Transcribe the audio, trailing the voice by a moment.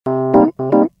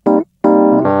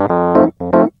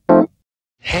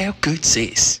good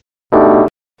sis.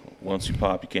 Once you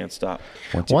pop, you can't stop.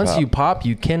 Once you pop,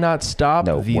 you cannot stop.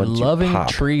 No, the once you loving pop.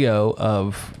 trio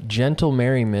of gentle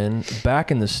merrymen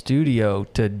back in the studio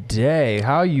today.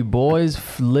 How you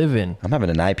boys living? I'm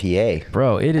having an IPA.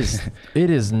 Bro, it is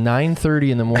 9:30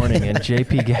 in the morning and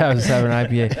JP Gav's having an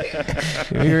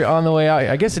IPA. We're on the way out.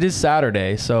 I guess it is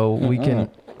Saturday, so we can.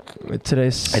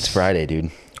 Today's. It's Friday,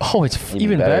 dude. Oh, it's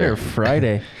even better.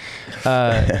 Friday.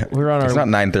 We're on It's our. not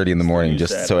 9:30 in the morning,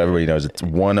 just so everybody knows. It's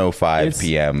 1:05 It's-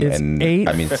 p.m. it's and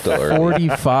I mean, it's still early.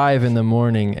 45 in the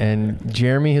morning, and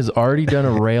Jeremy has already done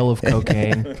a rail of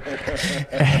cocaine.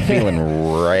 Feeling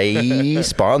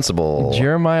responsible.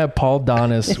 Jeremiah Paul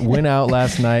Donis went out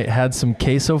last night, had some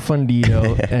queso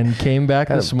fundido, and came back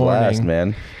Had this a blast, morning.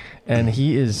 man. And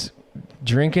he is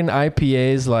drinking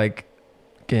IPAs like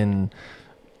in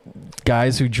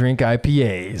guys who drink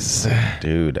IPAs.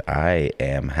 Dude, I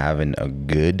am having a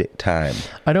good time.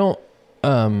 I don't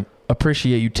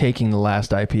appreciate you taking the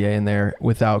last IPA in there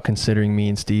without considering me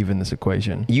and Steve in this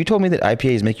equation. You told me that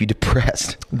IPAs make you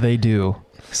depressed. They do.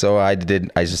 So I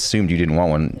just assumed you didn't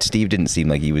want one. Steve didn't seem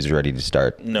like he was ready to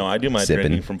start. No, I do my Sipping.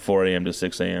 drinking from 4 a.m. to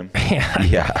 6 a.m.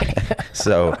 Yeah.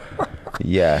 So,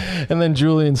 yeah. And then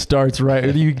Julian starts right.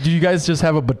 Do you guys just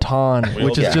have a baton,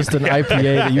 which is Yeah. just an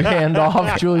IPA that you hand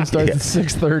off? Julian starts Yeah. at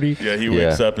 6:30. Yeah, he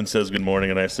wakes up and says good morning,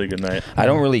 and I say good night. I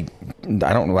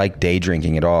don't like day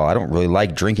drinking at all. I don't really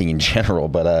like drinking in general,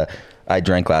 but I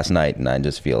drank last night and I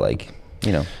just feel like,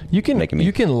 You can making me-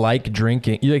 you can like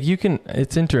drinking. You can.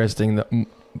 It's interesting that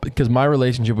because my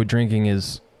relationship with drinking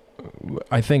is,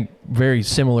 I think, very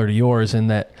similar to yours in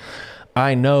that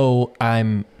I know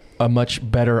I'm a much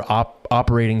better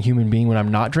operating human being when I'm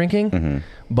not drinking,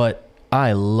 but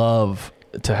I love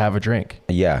to have a drink.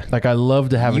 yeah. Like I love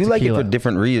to have a You tequila. like it for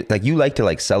different reasons. Like you like to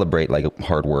like celebrate like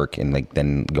hard work and like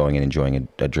then going and enjoying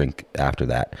a drink after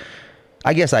that.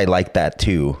 I guess I like that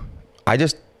too. I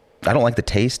don't like the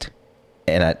taste,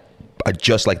 and I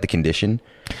just like the condition.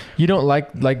 You don't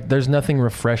like there's nothing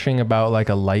refreshing about like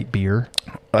a light beer.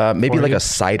 Maybe Or like you- a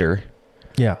cider.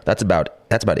 Yeah. That's about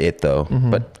it though.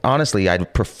 But honestly,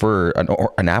 I'd prefer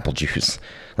an apple juice.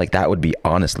 Like that would be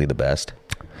honestly the best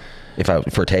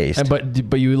for taste.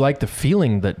 But you like the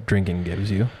feeling that drinking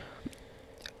gives you.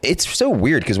 It's so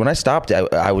weird because when I stopped,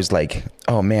 I was like,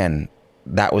 oh man,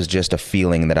 that was just a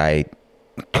feeling that I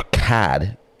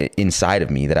had inside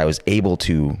of me that I was able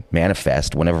to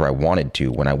manifest whenever I wanted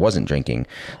to when I wasn't drinking.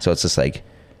 So it's just like,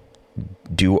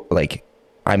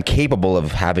 I'm capable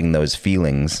of having those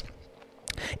feelings.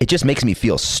 It just makes me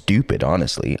feel stupid,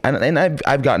 honestly. And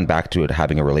I've gotten back to it,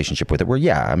 having a relationship with it where,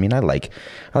 yeah, I mean, I like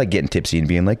getting tipsy and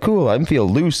being like, cool, I feel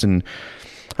loose and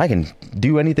I can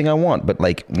do anything I want. But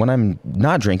like when I'm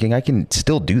not drinking, I can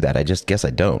still do that. I just guess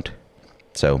I don't.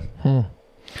 So.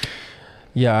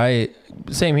 Yeah,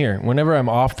 same here. Whenever I'm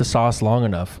off the sauce long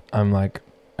enough, I'm like,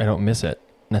 I don't miss it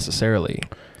necessarily.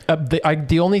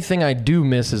 The only thing I do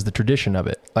miss is the tradition of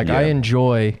it. Like I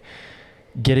enjoy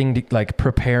getting to, like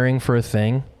preparing for a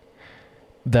thing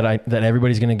that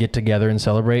everybody's gonna get together and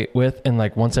celebrate with, and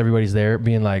like once everybody's there,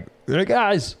 being like, hey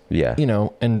guys, Yeah.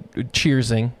 and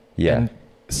cheersing, and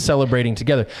celebrating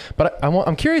together. But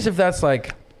I'm curious if that's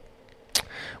like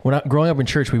when growing up in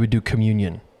church, we would do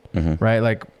communion, right?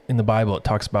 Like in the Bible, it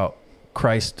talks about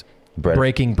Christ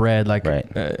breaking bread, like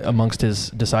amongst his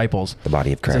disciples. The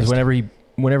body of It Christ. says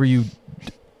whenever you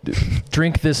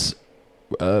drink this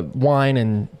wine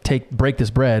and break this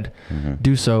bread,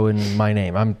 do so in my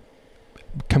name. I'm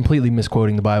completely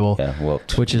misquoting the Bible,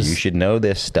 which is you should know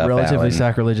this stuff, relatively Alan.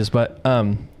 sacrilegious. But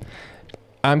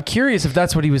I'm curious if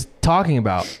that's what he was talking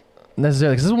about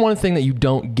necessarily, because this is one thing that you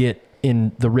don't get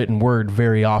in the written word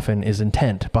very often is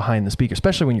intent behind the speaker,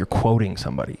 especially when you're quoting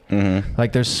somebody.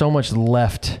 Like there's so much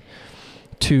left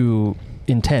to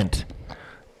intent,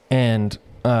 and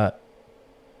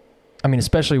I mean,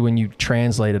 especially when you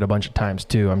translate it a bunch of times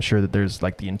too, I'm sure that there's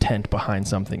like the intent behind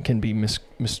something can be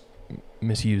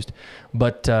misused.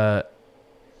 But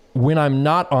when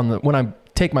I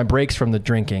take my breaks from the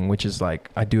drinking, which is like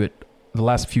I do it the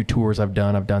last few tours I've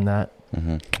done that.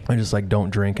 I just like don't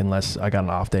drink unless I got an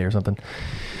off day or something.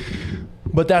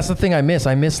 But that's the thing I miss.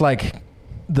 I miss like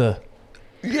the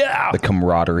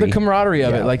camaraderie. The camaraderie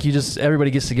of it. Like everybody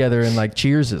gets together and like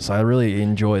cheerses. I really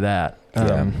enjoy that.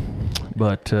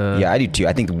 But I do too.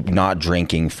 I think not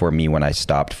drinking for me when I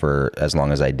stopped for as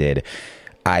long as I did,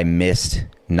 I missed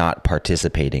not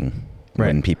participating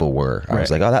when people were. I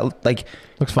was like, oh, that like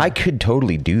looks fun. I could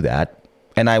totally do that.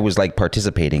 And I was like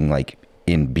participating like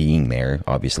in being there,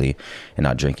 obviously, and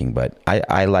not drinking. But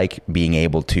I like being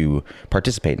able to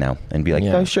participate now and be like,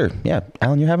 oh, sure. Yeah.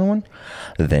 Alan, you're having one?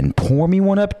 Then pour me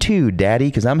one up too, Daddy,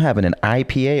 because I'm having an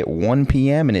IPA at 1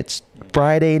 p.m. and it's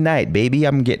Friday night, baby.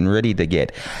 I'm getting ready to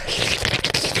get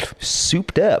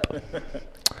souped up.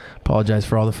 Apologize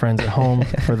for all the friends at home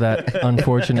for that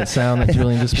unfortunate sound that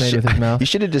Julian just made with his mouth. You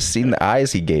should have just seen the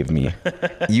eyes he gave me.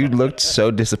 You looked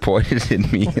so disappointed in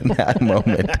me in that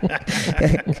moment.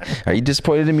 Are you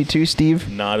disappointed in me too, Steve?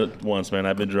 Not once, man.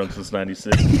 I've been drunk since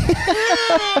 96.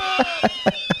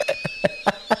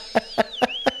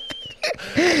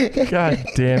 God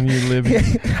damn you, Libby.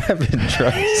 I've been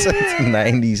drunk since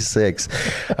 96.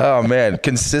 Oh, man.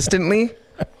 Consistently?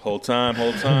 Whole time.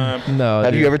 No.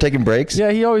 Have you ever taken breaks?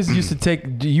 Yeah, he always used to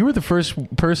take. You were the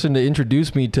first person to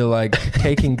introduce me to like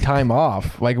taking time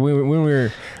off. Like when we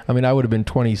were, I mean, I would have been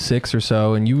 26 or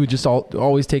so, and you would just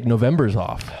always take Novembers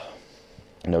off.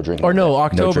 No drinking. Or no,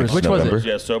 Octobers. No Which November? was it?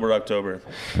 Yeah, sober October.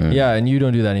 Yeah, and you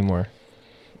don't do that anymore.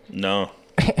 No.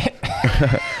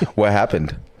 What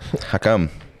happened? How come?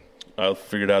 I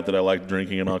figured out that I like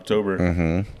drinking in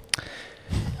October.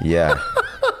 Yeah.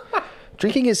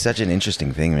 Drinking is such an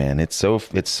interesting thing, man. It's so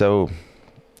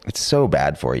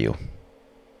bad for you,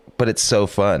 but it's so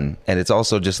fun, and it's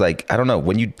also just like, I don't know.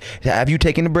 Have you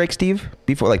taken a break, Steve,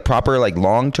 before, like proper, like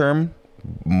long term,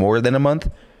 more than a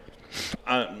month?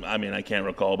 I mean, I can't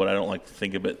recall, but I don't like to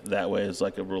think of it that way as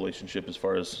like a relationship as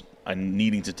far as I'm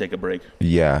needing to take a break.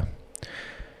 Yeah.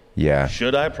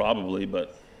 Should I? Probably,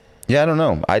 but yeah, I don't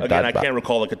know. I can't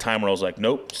recall like a time where I was like,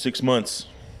 nope, 6 months.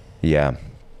 Yeah.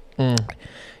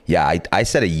 Yeah, I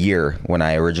said a year when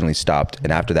I originally stopped,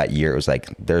 and after that year, it was like,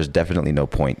 there's definitely no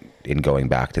point in going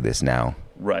back to this now.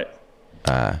 Right.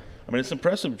 I mean, it's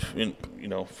impressive,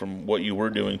 from what you were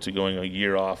doing to going a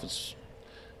year off. It's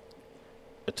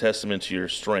a testament to your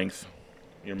strength,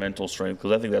 your mental strength,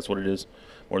 because I think that's what it is,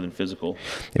 more than physical.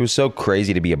 It was so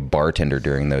crazy to be a bartender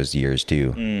during those years,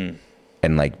 too.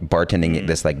 And, like, bartending at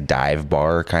this, like, dive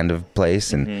bar kind of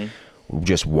place, and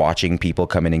just watching people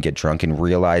come in and get drunk and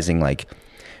realizing, like,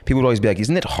 people would always be like,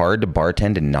 isn't it hard to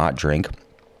bartend and not drink?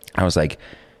 I was like,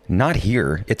 not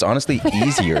here. It's honestly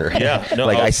easier. Yeah. No,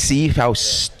 like, I see how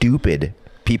stupid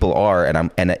people are,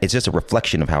 and it's just a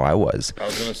reflection of how I was. I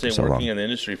was going to say, working in the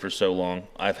industry for so long,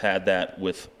 I've had that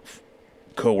with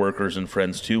coworkers and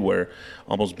friends too, where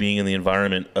almost being in the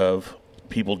environment of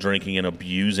people drinking and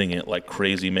abusing it like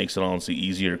crazy makes it honestly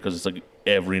easier, because it's like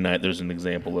every night there's an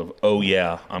example of, oh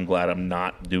yeah, I'm glad I'm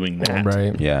not doing that.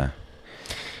 Right. Yeah.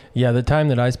 Yeah, the time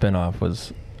that I spent off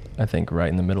was, I think, right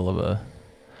in the middle of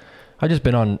I just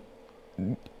been on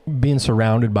being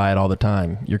surrounded by it all the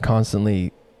time. You're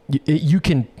constantly, you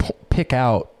can pick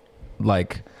out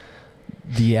like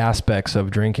the aspects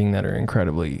of drinking that are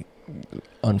incredibly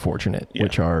unfortunate,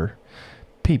 which are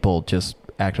people just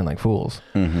acting like fools.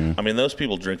 Mm-hmm. I mean, those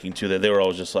people drinking too, they were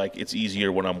always just like, it's easier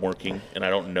when I'm working and I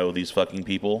don't know these fucking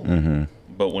people.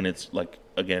 But when it's like,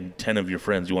 again, 10 of your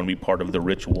friends, you want to be part of the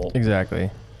ritual.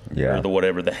 Exactly. Yeah.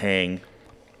 Or the hang.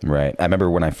 Right. I remember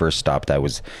when I first stopped,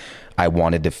 I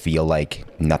wanted to feel like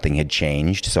nothing had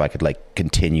changed, so I could like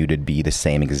continue to be the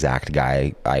same exact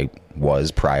guy I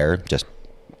was prior, just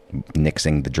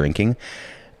nixing the drinking.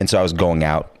 And so I was going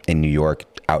out in New York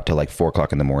out till like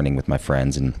 4:00 in the morning with my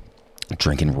friends and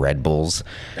drinking Red Bulls.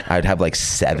 I'd have like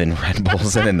 7 Red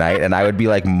Bulls in a night, and I would be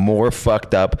like more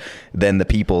fucked up than the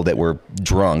people that were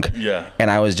drunk. Yeah. And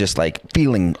I was just like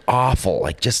feeling awful,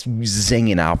 like just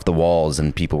zinging off the walls,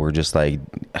 and people were just like,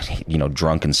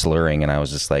 drunk and slurring. And I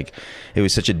was just like, it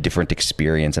was such a different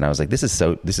experience. And I was like, this is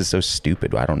so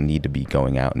stupid. I don't need to be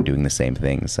going out and doing the same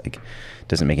things. Like, it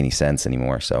doesn't make any sense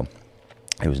anymore. So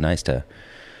it was nice to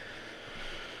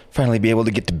finally be able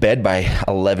to get to bed by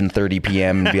 11:30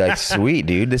 p.m. and be like, sweet,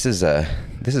 dude, this is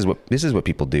what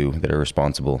people do that are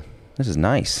responsible. This is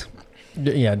nice.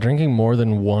 Yeah, drinking more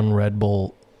than 1 Red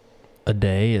Bull a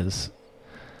day this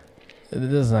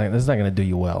is not going to do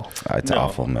you well. It's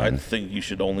awful, man. I think you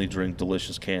should only drink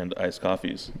delicious canned iced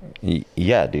coffees.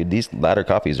 Yeah, dude, these ladder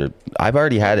coffees are. I've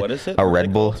already had what is it? a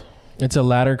Red Bull. It's a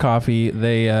Ladder Coffee.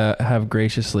 They have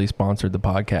graciously sponsored the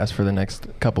podcast for the next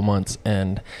couple months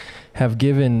and have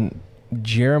given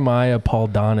Jeremiah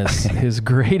Paldonis his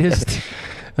greatest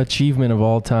achievement of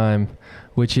all time,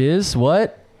 which is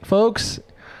what, folks?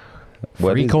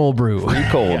 Free cold brew. Free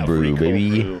cold brew,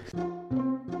 baby. Brew.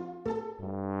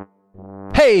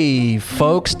 Hey,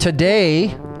 folks.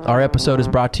 Today, our episode is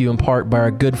brought to you in part by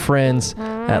our good friends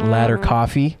at Ladder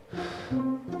Coffee.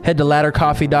 Head to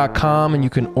laddercoffee.com and you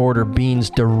can order beans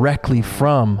directly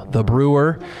from the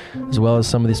brewer, as well as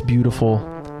some of this beautiful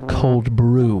cold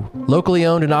brew. Locally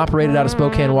owned and operated out of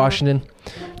Spokane, Washington.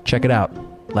 Check it out.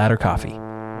 Ladder Coffee.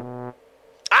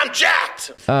 I'm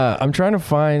jacked. I'm trying to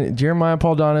find Jeremiah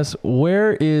Pauldonis.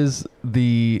 Where is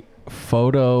the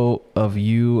photo of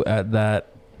you at that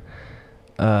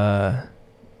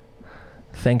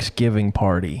Thanksgiving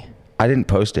party? I didn't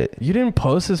post it. You didn't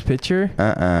post this picture?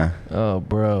 Oh,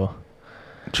 bro.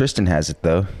 Tristan has it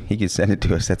though. He could send it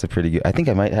to us. That's a pretty good. I think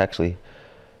I might actually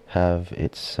have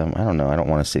it. I don't know. I don't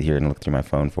want to sit here and look through my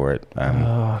phone for it.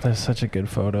 Oh, that's such a good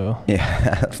photo. Yeah,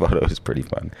 that photo is pretty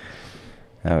fun.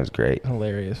 That was great.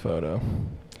 Hilarious photo.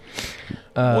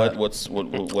 What's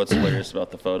hilarious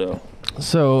about the photo?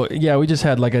 So yeah, we just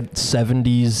had like a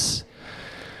 70s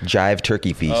Jive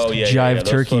turkey feast. Oh yeah, Jive those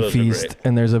turkey photos are feast,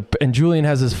 great. and Julian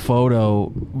has this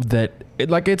photo that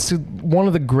it's one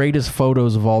of the greatest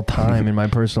photos of all time in my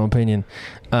personal opinion.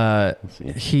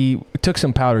 He took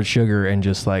some powdered sugar and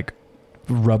just like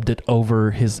rubbed it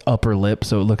over his upper lip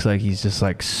so it looks like he's just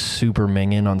like super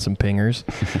minging on some pingers.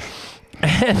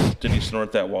 Did he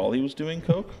snort that while he was doing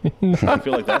coke? I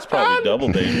feel like that's probably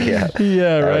double dangerous.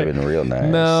 Yeah, that right. would have been real nice.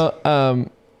 No,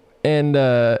 and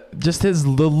just the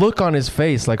look on his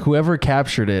face, like whoever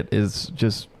captured it is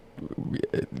just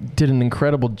did an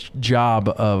incredible job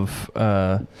of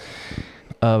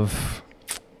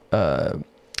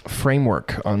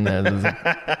framework on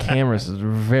the cameras is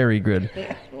very good.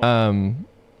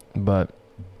 But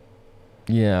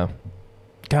yeah,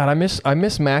 God, I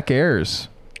miss Mac Ayers.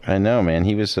 I know, man.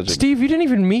 He was such a... Steve, you didn't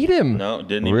even meet him. No,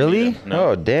 didn't even Really? meet him. No.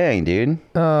 Oh, dang, dude.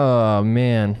 Oh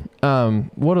man,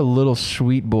 what a little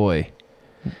sweet boy.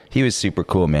 He was super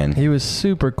cool, man. He was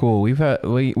super cool.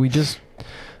 We just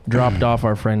dropped off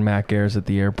our friend Mac Ayers at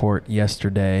the airport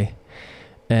yesterday,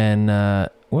 and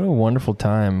what a wonderful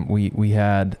time we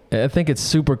had. I think it's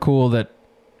super cool that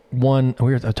we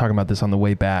were talking about this on the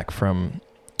way back from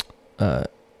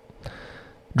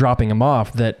dropping him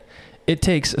off, that it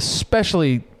takes,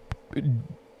 especially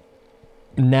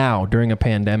now during a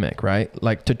pandemic, right?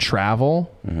 Like to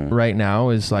travel right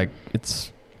now is like,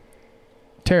 it's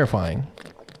terrifying,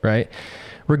 right?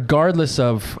 Regardless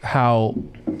of how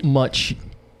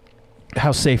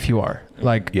safe you are.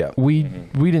 Like we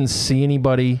didn't see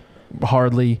anybody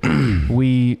hardly.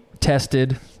 We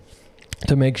tested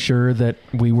to make sure that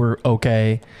we were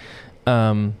okay.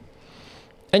 And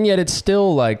yet it's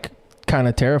still like kind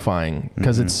of terrifying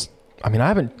because I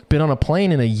haven't been on a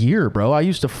plane in a year, bro. I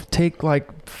used to take like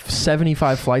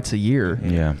 75 flights a year.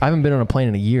 Yeah. I haven't been on a plane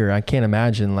in a year. I can't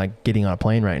imagine like getting on a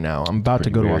plane right now. I'm about to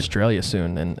go weird. to Australia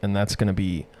soon, and that's going to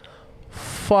be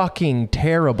fucking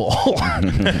terrible.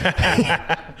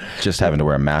 Just having to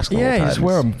wear a mask the whole time. Yeah, just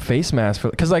wear a face mask.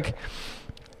 Because like,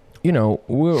 you know,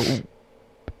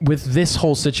 with this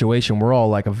whole situation, we're all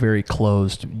like a very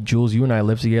closed. Jules, you and I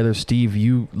live together. Steve,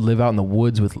 you live out in the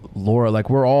woods with Laura.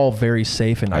 Like we're all very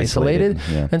safe and isolated.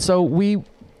 Yeah. And so we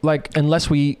like,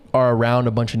 unless we are around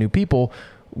a bunch of new people,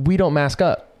 we don't mask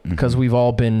up because we've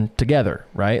all been together,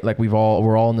 right? Like we're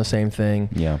all in the same thing.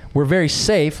 Yeah. We're very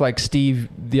safe. Like Steve,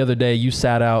 the other day you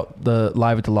sat out the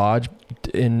Live at the Lodge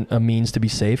in a means to be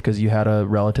safe because you had a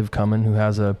relative coming who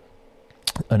has an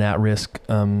at-risk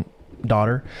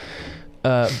daughter.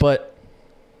 But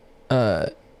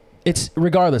it's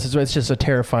regardless. It's just a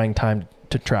terrifying time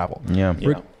to travel. Yeah.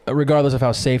 Regardless of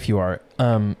how safe you are.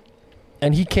 And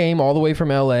he came all the way from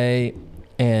LA,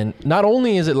 and not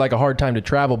only is it like a hard time to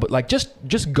travel, but like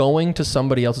just going to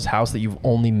somebody else's house that you've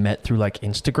only met through like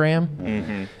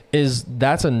Instagram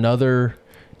that's another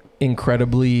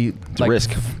incredibly like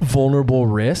risk. Vulnerable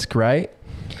risk, right?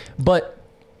 But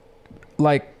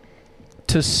like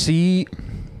to see.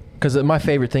 Because my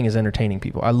favorite thing is entertaining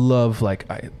people. I love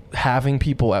having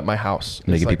people at my house.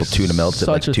 Making like people tuna melts at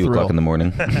like 2 o'clock in the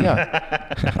morning.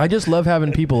 Yeah. I just love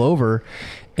having people over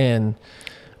and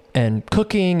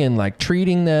cooking and like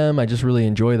treating them. I just really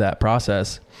enjoy that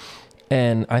process.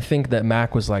 And I think that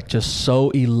Mac was like just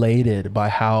so elated by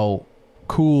how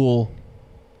cool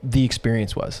the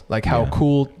experience was. Like how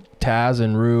cool Taz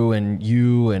and Rue and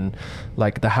you and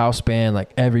like the house band, like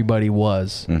everybody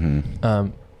was.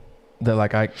 That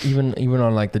like I even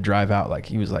on like the drive out, like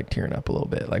he was like tearing up a little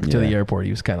bit, like to the airport.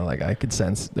 He was kind of like, I could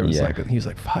sense there was like, he was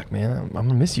like, fuck man, I'm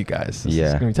gonna miss you guys. This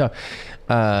is gonna be tough.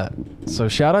 So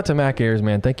shout out to Mac Ayers,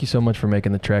 man. Thank you so much for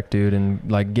making the trek, dude,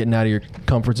 and like getting out of your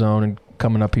comfort zone and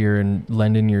coming up here and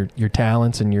lending your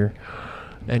talents and your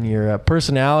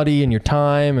personality and your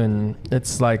time. And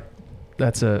it's like,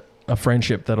 that's a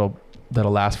friendship that'll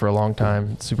last for a long time.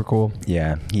 It's super cool.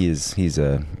 Yeah, he's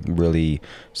a really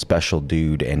special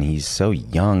dude, and he's so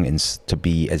young, and to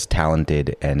be as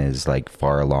talented and as like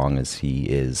far along as he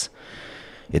is,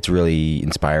 it's really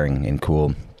inspiring and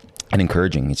cool and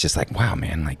encouraging. It's just like, wow,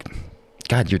 man, like,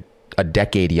 God, a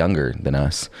decade younger than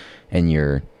us, and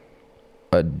you're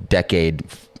a decade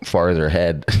farther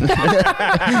ahead.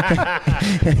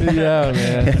 Yeah,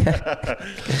 man.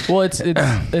 Well,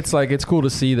 it's like, it's cool to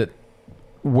see that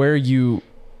where you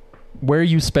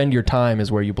spend your time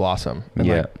is where you blossom. And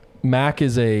Yeah. like, Mac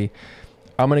is I'm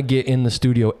gonna get in the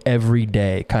studio every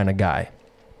day kind of guy,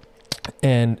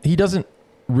 and he doesn't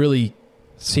really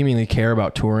seemingly care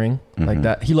about touring like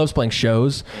that. He loves playing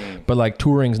shows, but like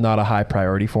touring's not a high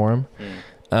priority for him.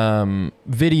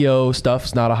 Video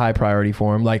stuff's not a high priority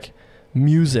for him. Like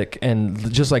music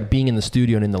and just like being in the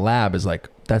studio and in the lab is like,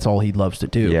 that's all he loves to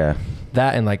do. Yeah.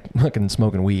 That and like fucking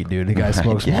smoking weed, dude. The guy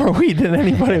smokes more weed than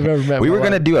anybody I've ever met. We were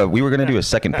gonna do a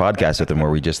second podcast with him where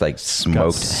we just like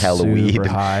smoked hella weed.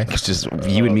 High. It's just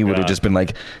you and me would have just been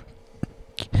like,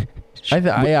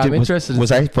 I'm interested.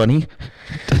 Was I funny?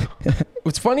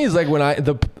 What's funny is like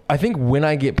I think when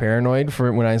I get paranoid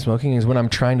for when I'm smoking is when I'm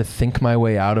trying to think my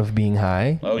way out of being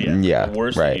high. Oh yeah. Yeah, The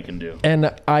worst right. thing you can do.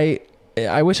 And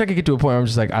I wish I could get to a point where I'm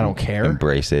just like, I don't care.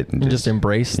 Embrace it And just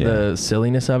embrace the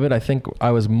silliness of it. I think I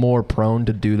was more prone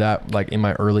to do that like in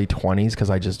my early 20s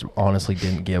because I just honestly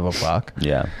didn't give a fuck.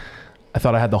 Yeah. I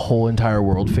thought I had the whole entire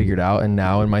world figured out, and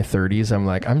now in my 30s, I'm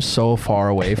like, I'm so far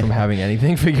away from having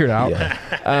anything figured out.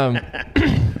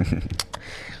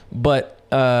 But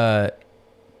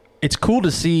it's cool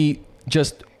to see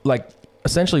just like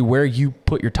essentially where you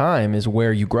put your time is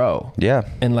where you grow. Yeah.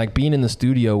 And like being in the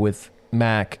studio with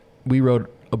Mac, we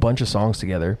wrote a bunch of songs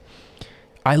together.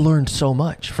 I learned so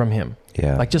much from him.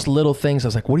 Yeah. Like just little things. I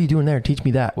was like, what are you doing there? Teach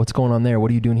me that. What's going on there?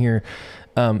 What are you doing here?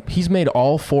 He's made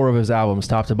all 4 of his albums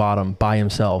top to bottom by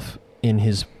himself in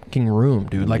his fucking room,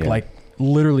 dude. Like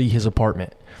literally his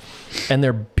apartment. And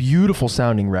they're beautiful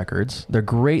sounding records. They're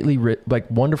greatly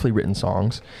wonderfully written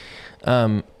songs.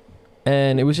 And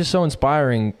it was just so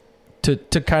inspiring to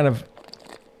kind of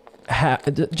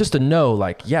just to know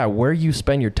like, yeah, where you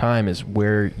spend your time is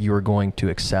where you're going to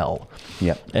excel.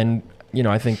 Yeah. And, you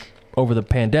know, I think over the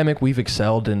pandemic, we've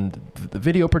excelled in the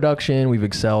video production. We've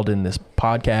excelled in this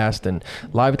podcast, and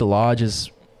Live at the Lodge is,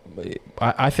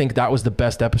 I think that was the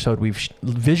best episode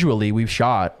we've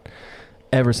shot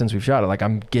ever since we've shot it. Like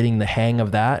I'm getting the hang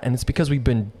of that, and it's because we've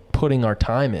been putting our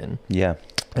time in. Yeah.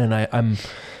 And I'm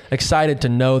excited to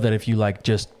know that if you like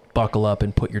just buckle up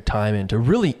and put your time into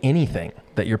really anything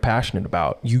that you're passionate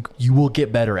about, you will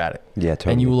get better at it. Yeah,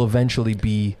 totally. And you will eventually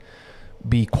be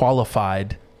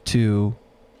qualified to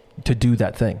do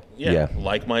that thing. Yeah.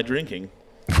 Like my drinking.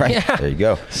 Right. Yeah. There you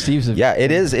go. Steve's a Yeah,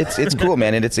 it is. It's cool,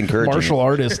 man, and it's encouraging. martial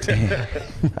artist.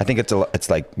 I think it's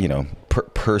like, you know,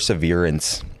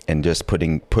 perseverance and just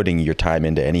putting your time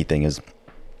into anything is,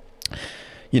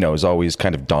 you know, is always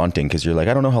kind of daunting because you're like,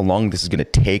 I don't know how long this is going to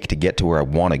take to get to where I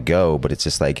want to go, but it's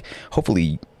just like,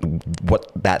 hopefully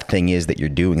what that thing is that you're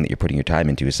doing, that you're putting your time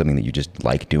into, is something that you just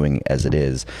like doing as it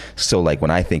is. So like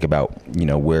when I think about, you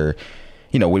know, where,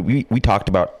 you know, we talked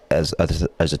about as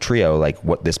a trio, like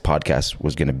what this podcast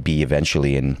was going to be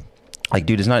eventually. And like,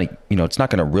 dude, it's not, you know, it's not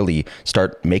going to really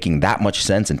start making that much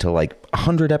sense until like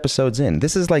 100 episodes in.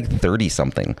 This is like 30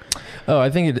 something. Oh, I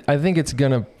think it's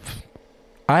gonna.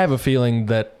 I have a feeling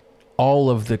that all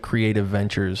of the creative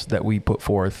ventures that we put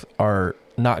forth are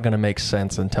not going to make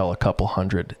sense until a couple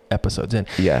hundred episodes in.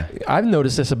 Yeah. I've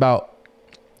noticed this about.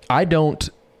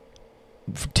 TV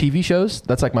shows,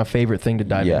 that's like my favorite thing to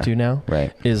dive into now.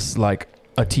 Right. Is like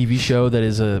a TV show that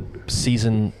is a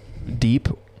season deep.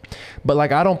 But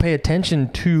like I don't pay attention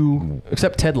to,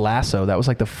 except Ted Lasso. That was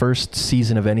like the first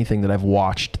season of anything that I've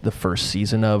watched the first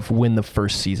season of when the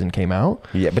first season came out.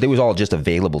 Yeah, but it was all just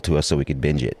available to us so we could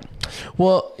binge it.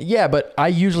 Well, yeah, but I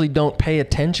usually don't pay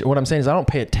attention. What I'm saying is I don't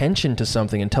pay attention to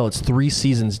something until it's 3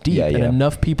 seasons deep. Yeah, and yeah.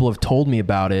 enough people have told me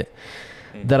about it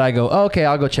that I go, oh, okay,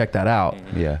 I'll go check that out.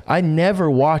 Yeah. I never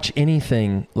watch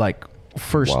anything like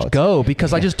first go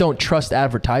because I just don't trust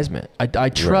advertisement. I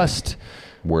trust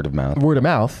word of mouth. Word of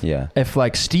mouth. Yeah. If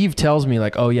like Steve tells me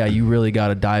like, oh yeah, you really got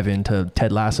to dive into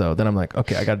Ted Lasso, then I'm like,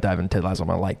 okay, I got to dive into Ted Lasso. I'm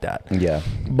gonna like that. Yeah.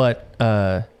 But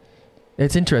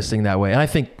it's interesting that way, and I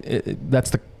think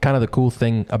that's the kind of the cool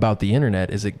thing about the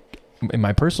internet is it, in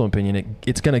my personal opinion,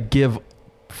 it's gonna give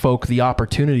folk the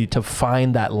opportunity to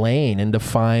find that lane and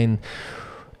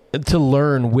to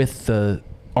learn with the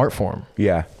art form.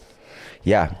 Yeah.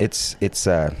 Yeah. It's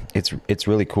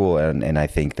really cool. And I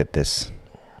think that this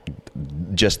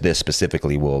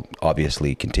specifically will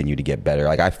obviously continue to get better.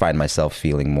 Like I find myself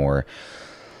feeling more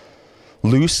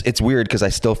loose. It's weird because I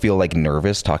still feel like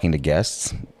nervous talking to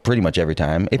guests pretty much every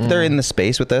time. If they're in the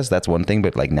space with us, that's one thing.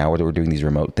 But like now we're doing these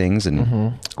remote things, and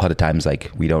a lot of times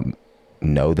like we don't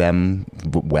know them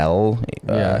well.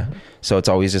 Yeah. So it's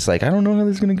always just like, I don't know how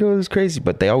this is going to go. This is crazy.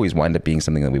 But they always wind up being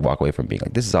something that we walk away from being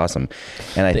like, this is awesome.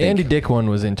 And I The think Andy Dick one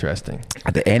was interesting.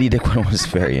 the Andy Dick one was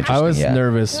very interesting. I was yeah.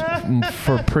 nervous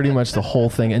for pretty much the whole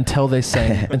thing until they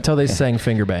sang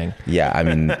Finger Bang. Yeah, I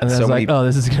mean, And I was like, oh,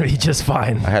 this is going to be just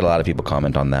fine. I had a lot of people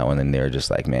comment on that one, and they were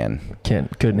just like, man,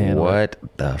 Couldn't handle it.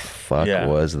 what the fuck Yeah.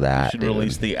 was You that? should dude?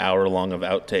 release the hour-long of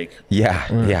outtake. Yeah,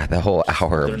 yeah, the whole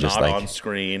hour They're of just not like, on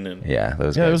screen. And yeah,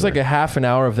 those Yeah, there guys was like were- a half an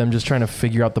hour of them just trying to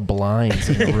figure out the blinds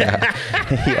in the room.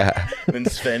 yeah, then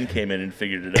Sven came in and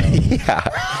figured it out. yeah.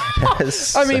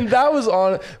 I mean, that was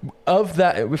on of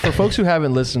that for folks who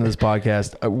haven't listened to this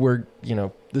podcast. We're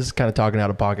this is kind of talking out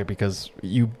of pocket because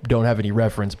you don't have any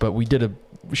reference, but we did a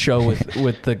show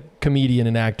with the comedian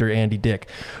and actor Andy Dick,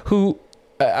 who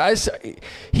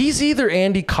he's either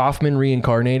Andy Kaufman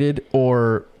reincarnated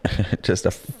or just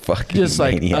a fucking just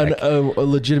like maniac. a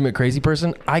legitimate crazy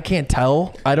person. I can't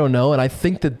tell. I don't know, and I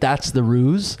think that's the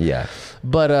ruse. Yeah,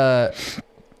 But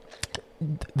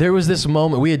there was this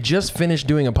moment. We had just finished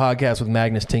doing a podcast with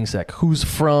Magnus Tingsek, who's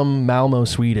from Malmo,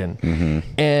 Sweden,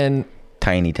 and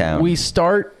tiny town. we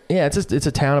start. Yeah, it's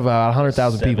a town of about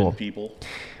 100,000 7 people.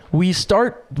 We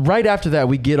start right after that.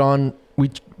 We get on.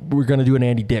 We're going to do an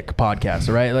Andy Dick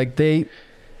podcast, right? Like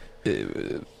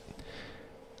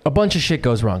a bunch of shit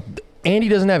goes wrong. Andy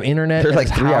doesn't have internet. They're at like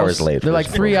his 3 house. hours late. They're like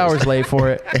 3 hours late for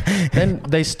it. Then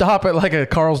they stop at like a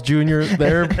Carl's Jr.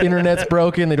 Their internet's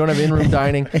broken. They don't have in-room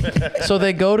dining. So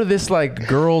they go to this like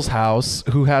girl's house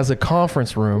who has a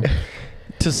conference room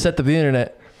to set up the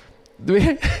internet.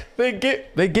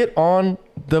 They get on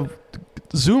the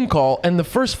Zoom call, and the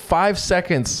first 5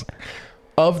 seconds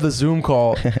of the Zoom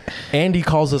call, Andy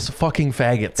calls us fucking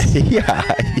faggots. Yeah,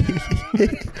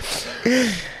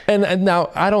 And now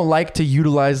I don't like to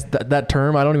utilize that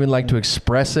term. I don't even like to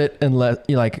express it unless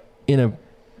like in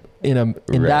Right.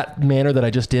 that manner that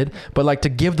I just did, but like to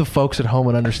give the folks at home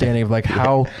an understanding of like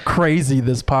how crazy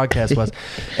this podcast was.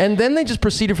 And then they just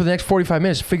proceeded for the next 45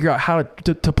 minutes to figure out how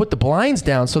to put the blinds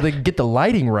down so they could get the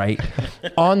lighting right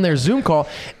on their Zoom call.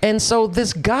 And so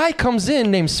this guy comes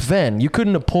in named Sven. You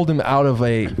couldn't have pulled him out of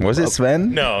was it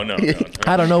Sven? No.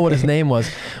 I don't know what his name was,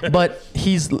 but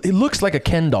he looks like a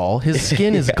Ken doll. His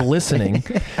skin is glistening,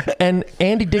 and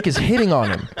Andy Dick is hitting on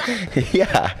him,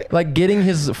 Yeah, like getting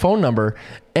his phone number.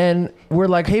 And we're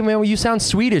like, "Hey man, well, you sound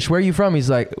Swedish. Where are you from?" He's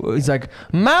like,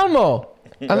 "Malmo."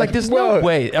 I'm like, "There's no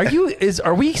way.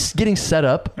 Are we getting set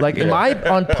up? Like, am I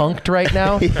on punked right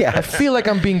now? Yeah. I feel like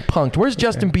I'm being punked. Where's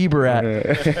Justin Bieber at?"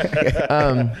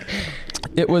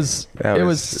 It was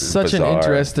such an bizarre.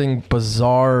 interesting,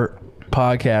 bizarre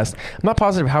podcast. I'm not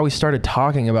positive how we started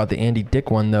talking about the Andy Dick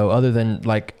one though, other than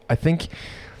like I think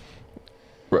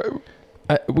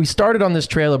we started on this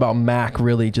trail about Mac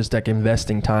really just like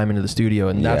investing time into the studio,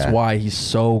 and that's Yeah. why he's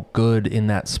so good in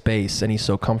that space and he's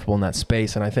so comfortable in that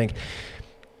space. And I think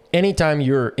anytime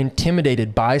you're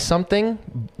intimidated by something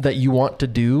that you want to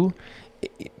do,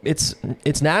 it's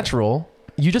natural.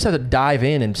 You just have to dive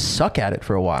in and suck at it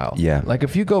for a while. Yeah. Like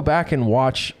if you go back and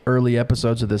watch early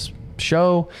episodes of this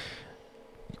show,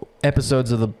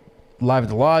 episodes of the Live at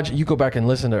the Lodge, you go back and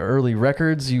listen to early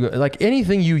records, you like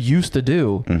anything you used to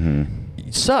do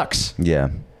sucks. yeah.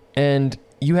 And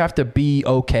you have to be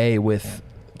okay with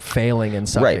failing and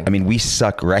sucking. Right. I mean, we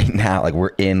suck right now. Like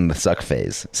we're in the suck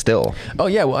phase still. Oh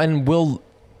yeah, well, and we'll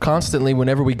constantly,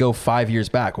 whenever we go 5 years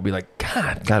back, we'll be like,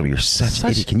 God, You're such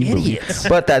Such idiot. Can you idiots. believe?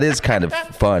 But that is kind of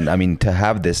fun. I mean, to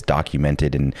have this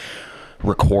documented and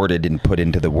recorded and put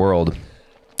into the world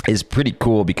is pretty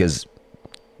cool, because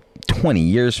 20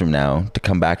 years from now to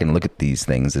come back and look at these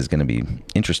things is going to be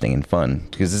interesting and fun,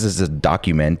 because this is a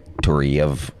documentary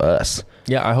of us.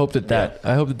 Yeah, I hope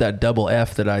that double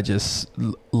F that I just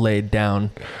laid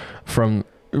down from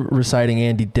reciting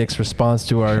Andy Dick's response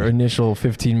to our initial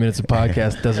 15 minutes of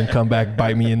podcast doesn't come back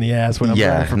bite me in the ass when I'm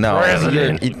running for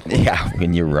president.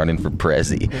 When you're running for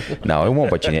prezi. No, it won't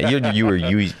bite you in the ass.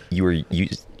 You were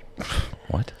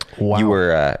what? Wow. You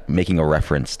were making a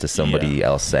reference to somebody Yeah.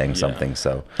 else saying Yeah. something.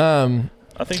 So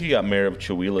I think you got Mayor of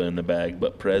Chihuahua in the bag,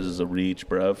 but Prez is a reach,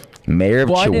 bruv. Mayor of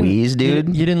Well, Chihuahua,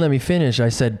 dude. You didn't let me finish. I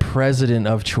said president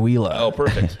of Chihuahua. Oh,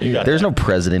 perfect. You got There's that. no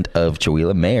president of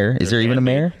Chihuahua. Mayor. Is there even a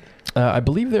mayor? I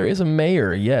believe there is a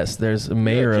mayor. Yes, there's a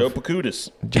mayor Joe of Pacutis.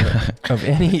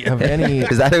 any.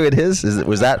 Is that who it is?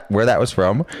 Was that where that was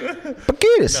from?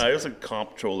 Pacutis. No, it was a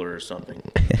comptroller or something,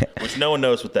 which no one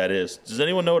knows what that is. Does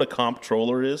anyone know what a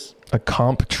comptroller is? A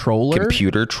comptroller?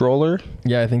 Computer troller.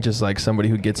 Yeah, I think just like somebody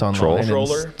who gets online and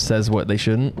Troller? says what they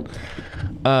shouldn't.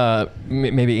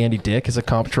 Maybe Andy Dick is a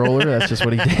comptroller. That's just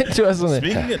what he did to us.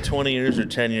 Speaking of 20 years or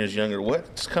 10 years younger,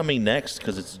 what's coming next?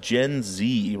 Because it's Gen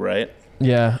Z, right?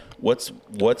 Yeah. What's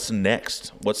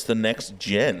next? What's the next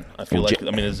gen? I feel like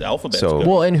it's alphabet. So-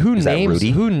 Well, and Is that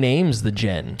Rudy? who names the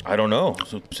gen? I don't know.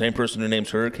 So same person who names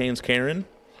hurricanes Karen.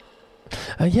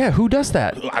 Yeah, who does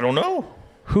that? I don't know.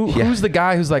 Who's the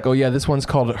guy who's like, oh yeah, this one's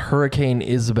called Hurricane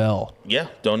Isabel? Yeah,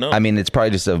 don't know. I mean, it's probably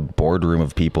just a boardroom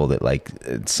of people that like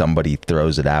somebody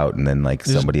throws it out, and then like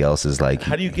somebody else is like,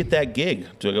 how do you get that gig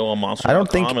to go on Monster? I don't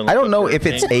think I don't know if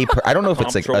it's I don't know if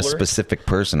it's like a Comptroller? specific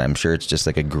person. I'm sure it's just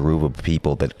like a group of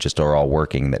people that just are all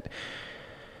working. That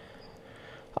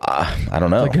I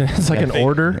don't know. It's like an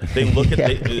order. They look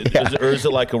at, Yeah. or is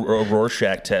it like a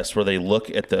Rorschach test where they look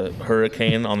at the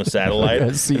hurricane on the satellite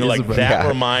and See they're like, Isabel. that Yeah.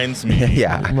 reminds me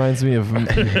Yeah. Reminds me of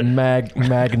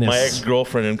Magnus. my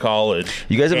ex-girlfriend in college.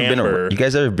 You guys ever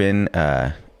Amber. been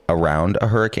around a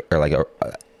hurricane or like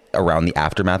around the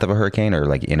aftermath of a hurricane or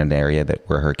like in an area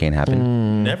where a hurricane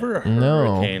happened? Never a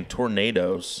No. hurricane,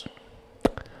 tornadoes.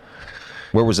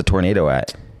 Where was the tornado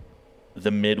at? The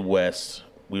Midwest.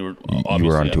 We were You obviously,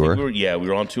 were on I think tour? we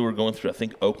were on tour going through, I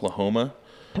think, Oklahoma.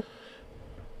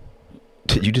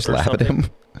 Did you just Or laugh at something. him?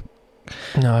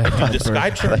 No, I The sky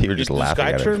turned. you were just the laughing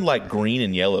sky at it. turned like green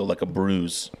and yellow, like a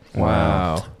bruise.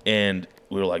 Wow. And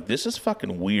we were like, "This is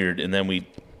fucking weird." And then we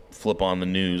flip on the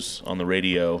news on the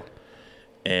radio,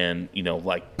 and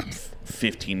like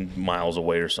 15 miles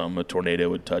away or something, a tornado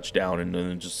would touch down, and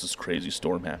then just this crazy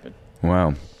storm happened.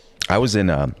 Wow. I was in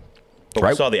But we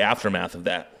Right. saw the aftermath of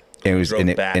that. it was Drove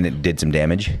and back. it did some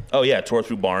damage. Oh yeah, it tore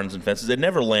through barns and fences. It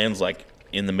never lands like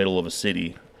in the middle of a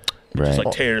city. It Right. just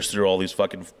like tears through all these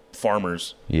fucking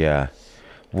farmers. Yeah.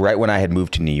 Right when I had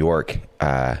moved to New York,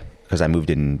 because I moved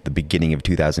in the beginning of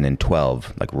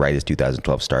 2012, like right as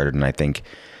 2012 started. And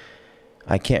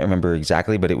I can't remember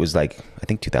exactly, but it was like, I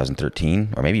think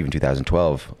 2013 or maybe even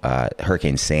 2012,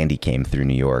 Hurricane Sandy came through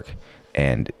New York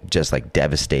and just like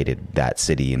devastated that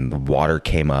city. And the water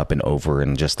came up and over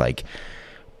and just like,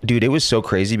 dude, it was so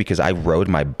crazy because I rode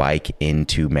my bike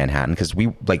into Manhattan because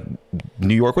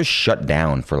New York was shut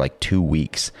down for like 2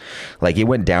 weeks. Like it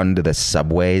went down into the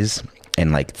subways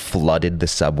and like flooded the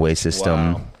subway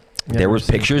system. Wow. Yeah, There I've were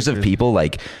seen pictures of pictures. people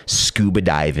like scuba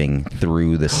diving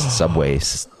through the subway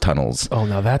tunnels. Oh,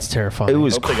 now that's terrifying. It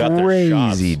was Hope they got their crazy,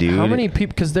 shots. dude. How many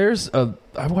people? Because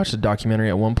I watched a documentary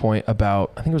at one point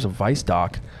about, I think it was a Vice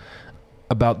doc,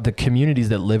 about the communities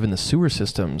that live in the sewer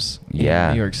systems in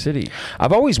Yeah. New York City.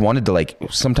 I've always wanted to like,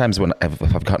 sometimes when if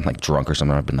I've gotten like drunk or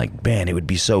something, I've been like, man, it would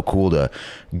be so cool to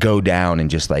go down and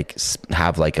just like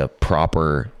have like a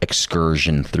proper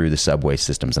excursion through the subway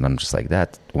systems. And I'm just like,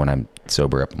 that when I'm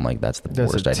sober up, I'm like, that's the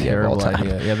That's worst a idea of all terrible time.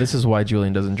 idea. Yeah, this is why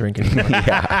Julian doesn't drink anymore.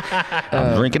 Yeah,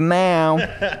 I'm drinking now.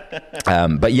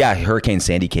 But yeah, Hurricane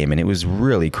Sandy came and it was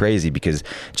really crazy because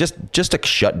just to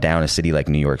shut down a city like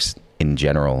New York's in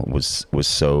general was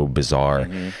so bizarre.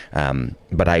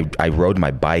 But I rode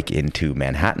my bike into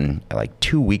Manhattan like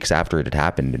 2 weeks after it had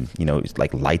happened, and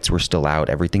like lights were still out,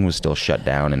 everything was still shut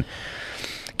down, and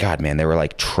God, man, there were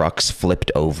like trucks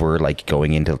flipped over, like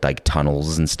going into like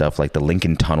tunnels and stuff. Like the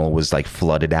Lincoln Tunnel was like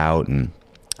flooded out, and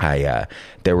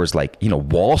there was like,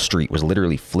 Wall Street was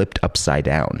literally flipped upside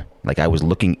down. Like I was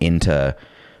looking into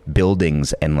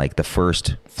buildings and like the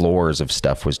first floors of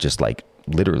stuff was just like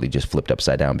literally just flipped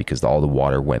upside down because all the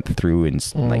water went through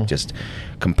and like just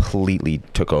completely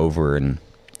took over. And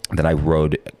then I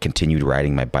continued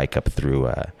riding my bike up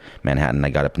through Manhattan. I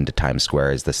got up into Times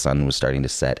Square as the sun was starting to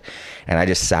set, and I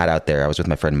just sat out there. I was with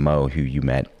my friend Mo, who you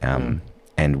met, and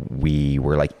we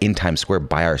were like in Times Square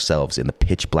by ourselves in the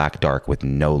pitch black dark with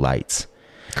no lights.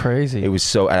 Crazy. It was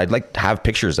so, and I'd like to have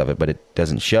pictures of it, but it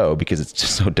doesn't show because it's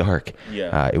just so dark.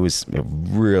 Yeah. It was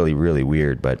really, really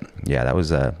weird, but yeah, that was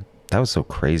so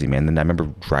crazy, man. Then I remember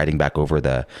riding back over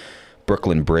the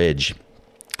Brooklyn Bridge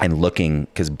and looking,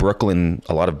 because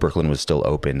a lot of Brooklyn was still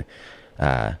open,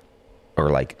 or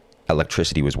like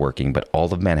electricity was working, but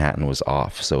all of Manhattan was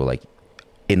off. So like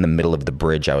in the middle of the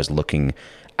bridge, I was looking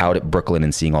out at Brooklyn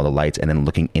and seeing all the lights, and then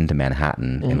looking into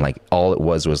Manhattan, and like all it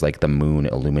was like the moon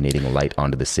illuminating a light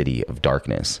onto the city of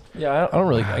darkness. Yeah, I don't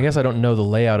really. I guess I don't know the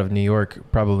layout of New York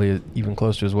probably even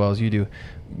close to as well as you do,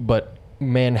 but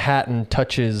Manhattan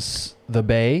touches the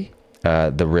bay,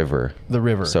 The river. the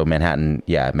river. So Manhattan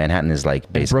is like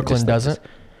And basically Brooklyn just like doesn't.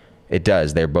 It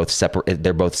does. They're both separate.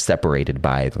 They're both separated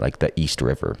by like the East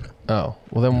River. Oh,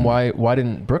 well then why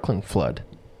didn't Brooklyn flood?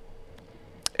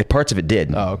 Parts of it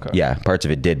did. Oh, okay. Yeah, parts of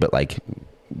it did, but like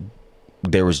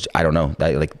there was, I don't know,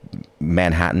 like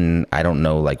Manhattan. I don't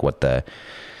know like what the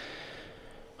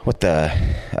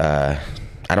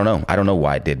I don't know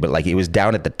why it did, but like it was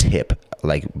down at the tip,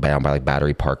 like down by like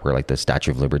Battery Park where like the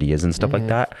Statue of Liberty is and stuff like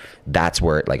that. That's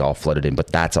where it like all flooded in, but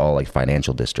that's all like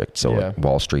financial district, so Yeah. like,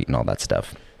 Wall Street and all that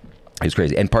stuff. It was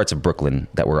crazy. And parts of Brooklyn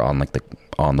that were on like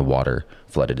on the water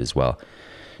flooded as well.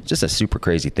 It's just a super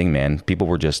crazy thing, man. People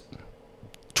were just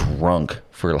drunk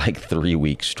for like 3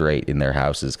 weeks straight in their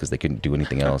houses because they couldn't do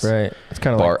anything else. Right. It's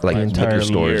kind of like the entire liquor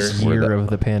stores year of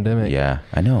the pandemic. Yeah,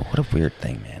 I know. What a weird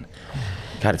thing, man.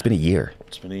 God, it's been a year.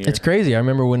 It's crazy. I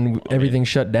remember when everything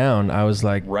shut down, I was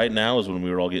like... Right now is when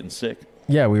we were all getting sick.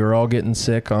 Yeah, we were all getting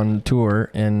sick on tour,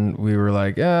 and we were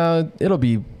like,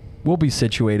 we'll be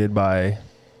situated by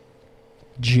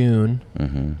June.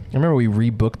 Mm-hmm. I remember we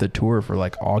rebooked the tour for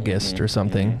like August or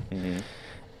something.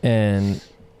 Mm-hmm. And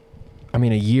I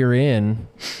mean, a year in,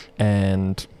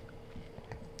 and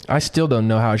I still don't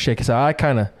know how it shakes out.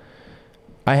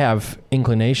 I have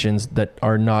inclinations that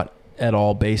are not at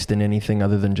all based in anything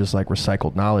other than just like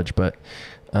recycled knowledge. But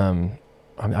I'm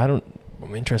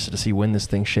interested to see when this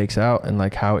thing shakes out and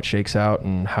like how it shakes out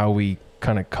and how we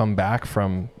kind of come back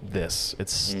from this.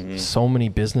 It's so many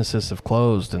businesses have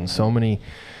closed and so many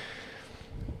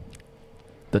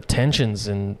the tensions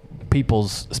in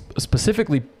people's,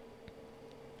 specifically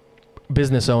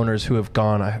business owners who have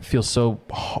gone. I feel so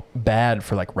bad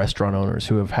for like restaurant owners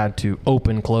who have had to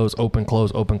open, close,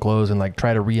 and like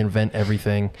try to reinvent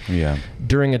everything. Yeah.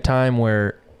 During a time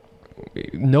where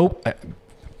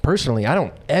personally, I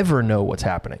don't ever know what's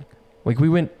happening. Like we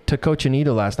went to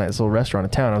Cochinito last night, this little restaurant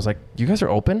in town. I was like, you guys are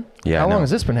open? Yeah. How long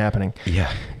has this been happening?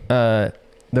 Yeah.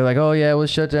 They're like, oh yeah, it was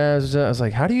shut down. I was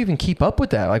like, how do you even keep up with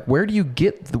that? Like, where do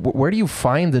you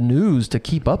find the news to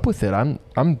keep up with it?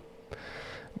 I'm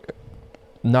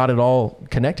not at all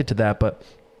connected to that, but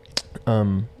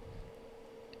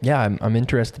yeah, I'm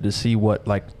interested to see what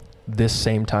like this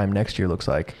same time next year looks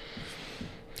like.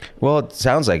 Well, it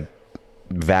sounds like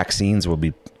vaccines will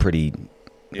be pretty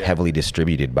heavily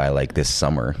distributed by like this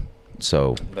summer.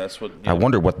 So that's what I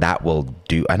wonder what that will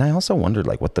do. And I also wondered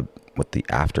like what the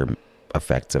after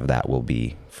effects of that will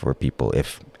be for people,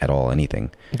 if at all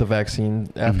anything. The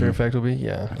vaccine after effect will be?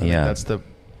 Yeah. I think that's the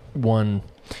one,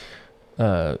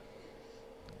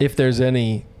 if there's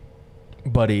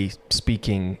anybody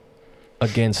speaking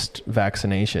against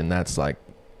vaccination, that's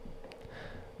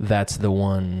the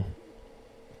one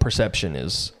perception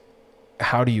is,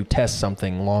 how do you test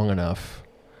something long enough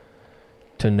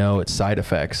to know its side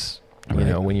effects, you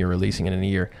know, when you're releasing it in a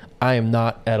year. I'm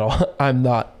not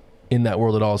in that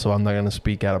world at all, so I'm not going to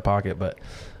speak out of pocket, but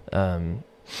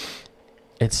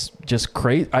it's just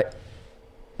crazy.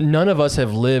 None of us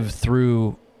have lived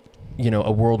through, you know,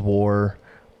 a world war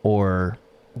or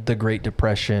the Great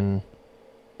Depression,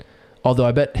 although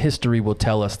I bet history will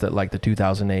tell us that like the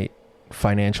 2008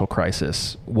 financial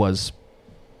crisis was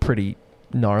pretty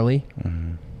gnarly.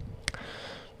 Mm-hmm.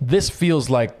 This feels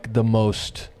like the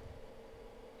most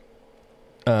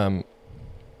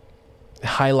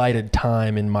highlighted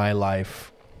time in my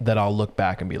life that I'll look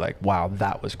back and be like, wow,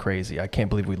 that was crazy. I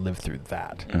can't believe we lived through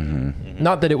that. Mm-hmm.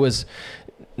 Not that it was,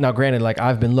 now granted, like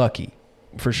I've been lucky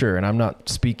for sure. And I'm not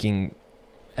speaking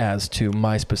as to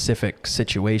my specific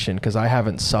situation because I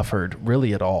haven't suffered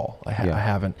really at all. I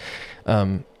haven't.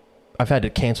 I've had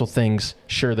to cancel things.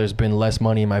 Sure, there's been less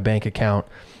money in my bank account.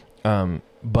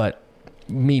 But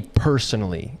me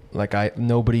personally, like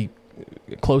nobody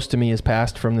close to me has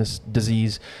passed from this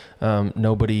disease.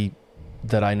 Nobody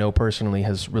that I know personally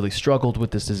has really struggled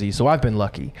with this disease. So I've been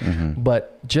lucky. Mm-hmm.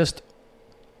 But just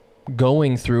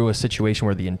going through a situation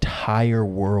where the entire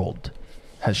world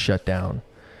has shut down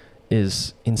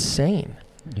is insane.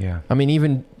 Yeah. I mean,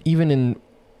 even in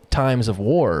times of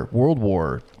war, World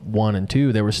War I and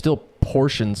II, there were still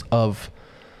portions of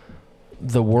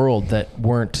the world that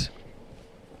weren't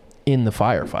in the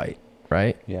firefight,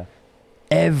 right? Yeah.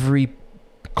 Every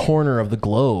corner of the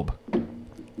globe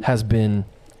has been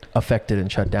affected and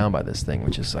shut down by this thing,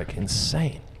 which is like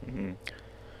insane. Mm-hmm.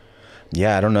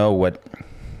 Yeah, I don't know what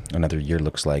another year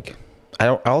looks like. I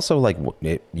also like,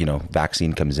 you know,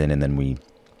 vaccine comes in and then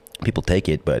people take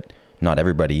it, but not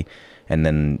everybody. And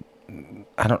then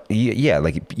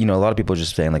like, you know, a lot of people are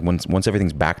just saying like once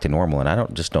everything's back to normal, and I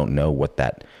don't know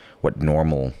what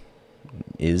normal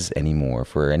is anymore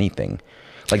for anything.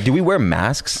 Like, do we wear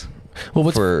masks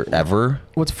forever?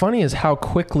 What's funny is how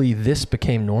quickly this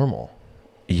became normal.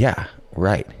 Yeah,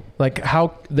 right. Like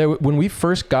when we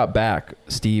first got back,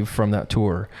 Steve, from that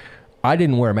tour, I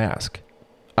didn't wear a mask.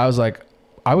 I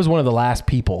was one of the last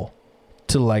people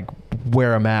to like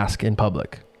wear a mask in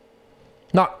public.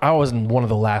 I wasn't one of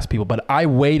the last people, but I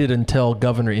waited until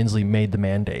Governor Inslee made the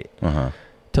mandate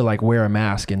to like wear a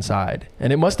mask inside.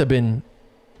 And it must have been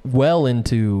well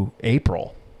into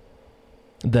April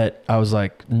that I was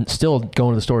like still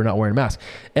going to the store not wearing a mask.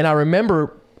 And I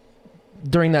remember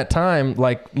during that time,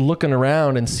 like looking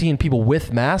around and seeing people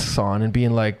with masks on and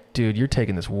being like, dude, you're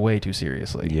taking this way too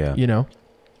seriously. Yeah. You know,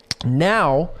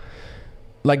 now,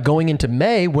 like going into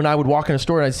May, when I would walk in a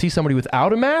store and I'd see somebody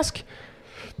without a mask,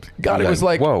 God, it was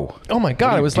like, whoa. Oh my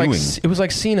God. It was doing?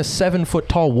 like seeing a 7 foot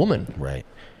tall woman. Right.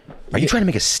 Are you trying to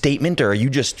make a statement, or are you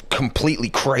just completely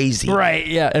crazy? Right.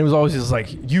 Yeah. And it was always just like,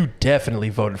 you definitely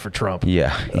voted for Trump.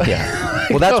 Yeah. Yeah.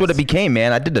 Well, that's what it became,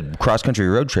 man. I did a cross country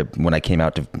road trip when I came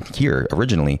out to here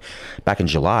originally back in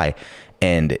July.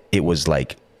 And it was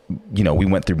like, you know, we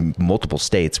went through multiple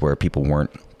states where people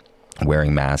weren't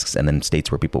wearing masks, and then states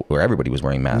where everybody was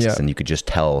wearing masks. Yeah. And you could just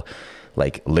tell,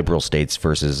 like, liberal states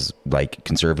versus like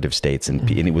conservative states. And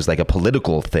it was like a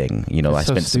political thing. You know, It's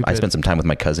so I spent stupid. some time with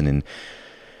my cousin in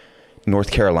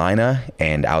North Carolina,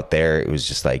 and out there it was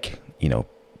just like, you know,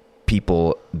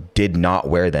 people did not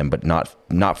wear them, but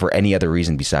not for any other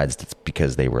reason besides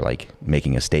because they were like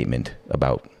making a statement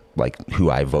about like who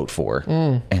I vote for.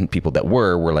 And people that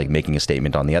were like making a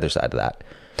statement on the other side of that.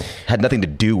 Had nothing to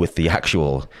do with the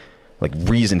actual like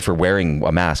reason for wearing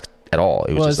a mask at all.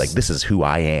 It was just like, this is who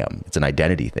I am. It's an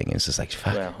identity thing. It's just like,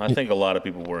 fuck. Well, I think a lot of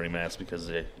people wearing masks because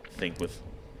they think with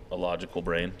a logical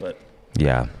brain, but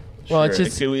Yeah. Well, sure,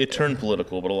 it's just- it turned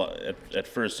political, but at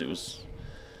first it was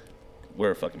wear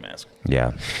a fucking mask.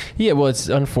 Yeah. Yeah, well, it's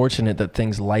unfortunate that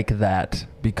things like that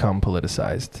become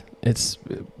politicized. It's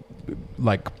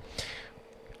like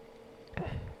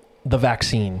the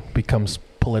vaccine becomes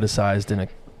politicized in a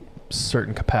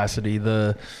certain capacity.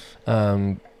 The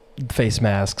face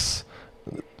masks,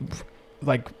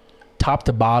 like top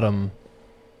to bottom,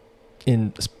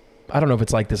 I don't know if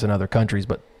it's like this in other countries,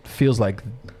 but feels like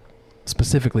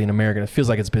specifically in America, it feels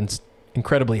like it's been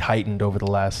incredibly heightened over the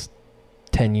last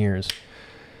 10 years.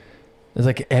 It's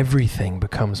like everything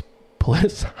becomes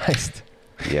politicized.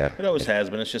 Yeah. It always has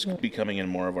been. It's just becoming in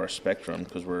more of our spectrum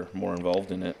because we're more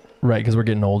involved in it. Right, because we're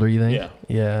getting older, you think? Yeah.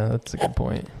 Yeah, that's a good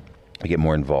point. We get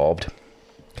more involved,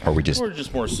 or we just We're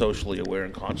just more socially aware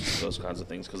and conscious of those kinds of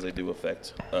things because they do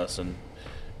affect us in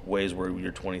ways where when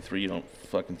you're 23, you don't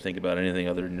fucking think about anything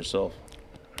other than yourself.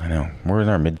 I know. We're in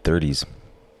our mid-30s.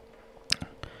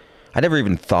 I never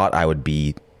even thought I would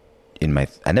be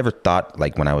I never thought,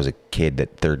 like, when I was a kid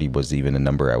that 30 was even a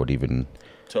number I would even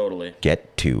Totally.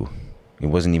 get to. It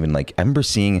wasn't even like, I remember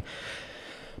seeing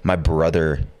my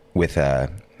brother with,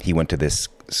 he went to this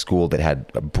school that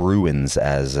had Bruins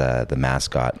as the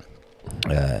mascot.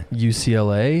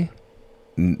 UCLA?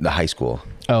 The high school.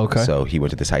 Oh, okay. So he went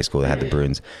to this high school that had the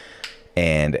Bruins.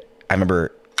 And I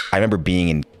remember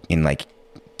being in like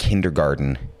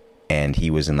kindergarten, and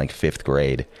he was in like 5th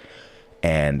grade,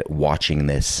 and watching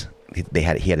this. He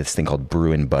had this thing called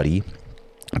Bruin Buddy.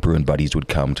 Bruin buddies would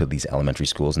come to these elementary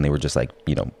schools, and they were just like,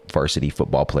 you know, varsity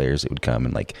football players that would come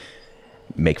and like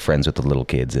make friends with the little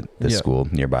kids at the school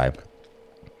nearby.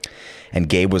 And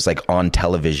Gabe was like on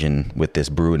television with this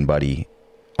Bruin buddy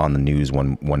on the news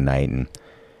one night, and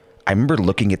I remember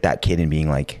looking at that kid and being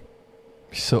like,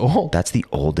 So old. that's the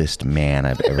oldest man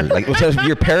I've ever like.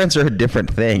 Your parents are a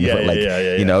different thing, Yeah, but like,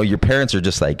 you know, your parents are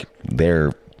just like,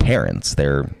 they're parents.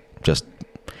 They're just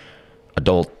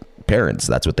adult parents.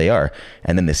 That's what they are.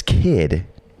 And then this kid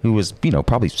who was, you know,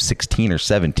 probably 16 or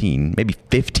 17, maybe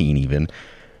 15 even.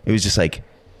 It was just like,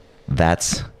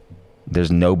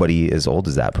 there's nobody as old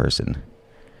as that person.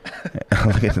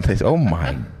 Look at this. Oh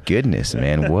my goodness,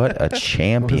 man. What a What is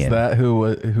champion. that? Who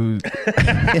was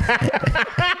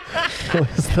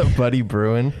the Buddy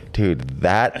Bruin? Dude,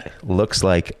 that looks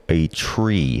like a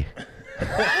tree.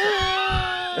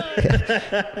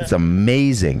 It's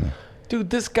amazing. Dude,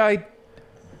 this guy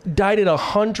died at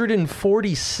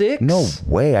 146? No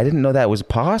way. I didn't know that was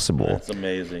possible. That's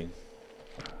amazing.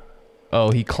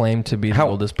 Oh, he claimed to be the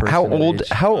oldest person. How at old? age.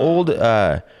 How old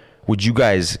would you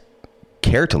guys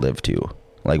care to live to?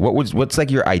 Like, what's like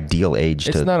your ideal age?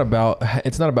 It's to not about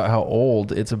how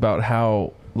old. It's about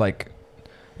how, like,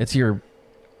 it's your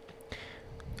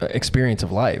experience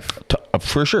of life.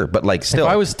 for sure, but like still,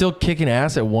 If I was still kicking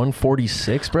ass at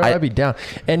 146, bro, I- I'd be down.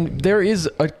 And there is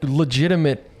a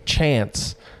legitimate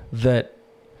chance that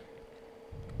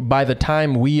by the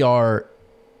time we are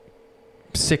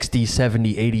 60,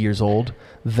 70, 80 years old,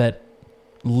 that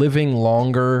living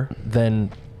longer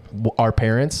than our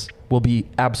parents will be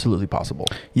absolutely possible.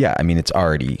 yeah. I mean, it's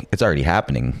already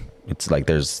happening. It's like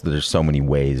there's so many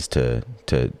ways to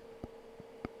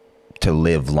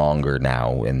live longer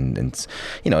now, and it's,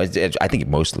 you know, I think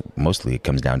mostly it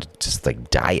comes down to just like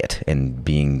diet and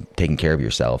taking care of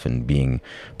yourself and being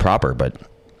proper. But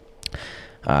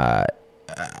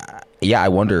yeah, I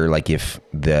wonder like if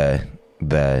the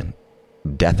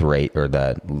death rate or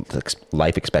the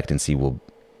life expectancy will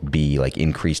be like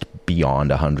increased beyond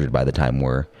 100 by the time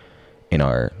we're in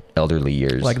our elderly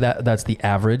years. Like that's the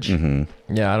average.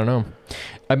 Mm-hmm. Yeah, I don't know.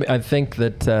 I think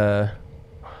that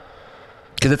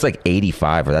because it's like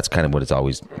 85, or that's kind of what it's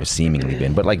always seemingly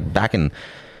been. But like back in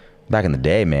the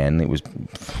day, man, it was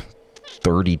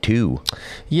 32.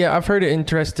 yeah, I've heard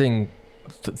interesting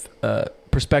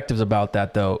perspectives about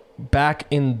that though. Back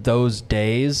in those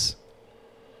days,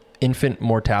 infant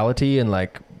mortality and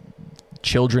like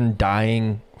children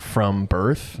dying from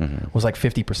birth was like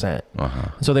 50%.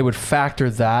 So they would factor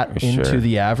that into Sure.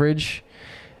 the average.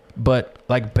 But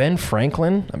like Ben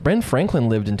Franklin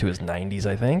lived into his 90s,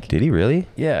 I think. Did he really?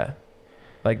 Yeah.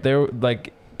 Like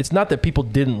it's not that people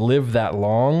didn't live that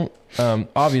long.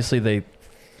 Obviously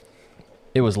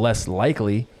it was less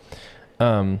likely.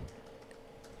 Have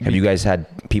you guys had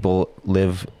people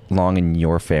live long in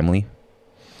your family?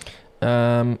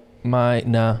 It's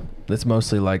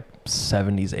mostly like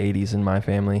 70s, 80s in my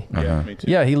family. Yeah, me too.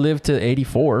 Yeah, he lived to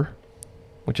 84,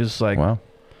 which is like, Wow.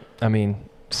 I mean,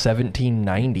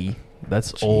 1790.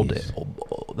 That's Jeez.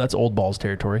 old. That's old balls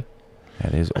territory.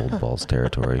 That is old balls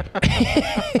territory.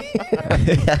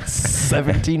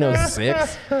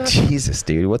 1706. Jesus,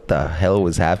 dude, what the hell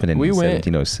was happening in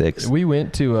 1706? We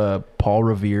went to Paul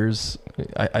Revere's.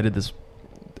 I did this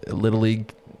Little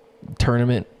League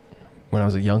tournament when I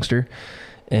was a youngster,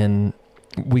 and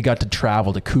we got to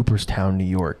travel to Cooperstown, New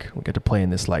York. We got to play in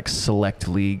this like select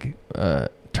league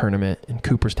tournament in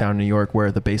Cooperstown, New York,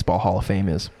 where the Baseball Hall of Fame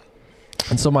is.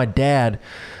 And so my dad,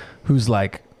 who's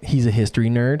like, he's a history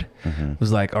nerd,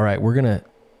 was like, all right, we're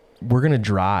gonna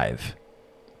drive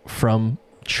from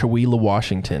Chewelah,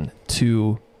 Washington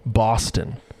to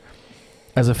Boston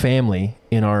as a family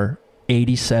in our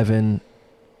 87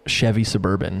 Chevy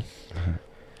Suburban.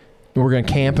 We're gonna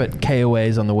camp at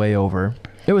KOA's on the way over.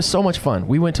 It was so much fun.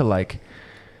 We went to like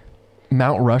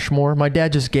Mount Rushmore. My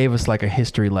dad just gave us like a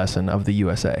history lesson of the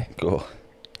USA. Cool.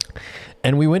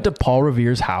 And we went to Paul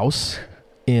Revere's house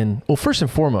first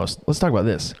and foremost, let's talk about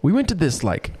this. We went to this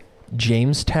like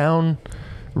Jamestown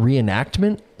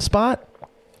reenactment spot.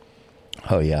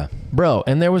 Oh yeah, Bro,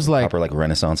 and there was like proper like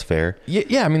Renaissance fair.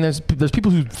 yeah, I mean there's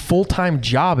people whose full-time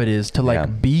job it is to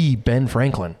like be Ben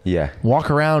Franklin. Yeah. Walk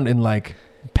around in like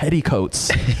petticoats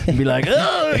and be like,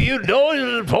 oh, you know,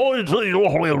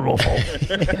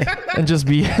 and just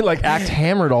be like act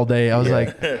hammered all day. I was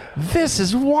like, this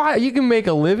is why you can make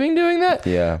a living doing that.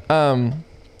 Yeah.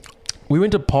 We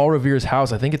went to Paul Revere's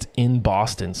house. I think it's in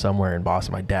Boston, somewhere in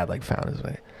Boston. My dad like found his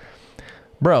way.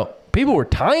 Bro, people were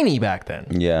tiny back then.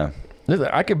 Yeah.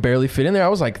 I could barely fit in there. I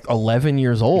was like 11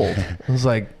 years old. I was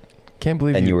like, can't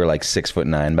believe And you were like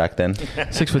 6'9" back then.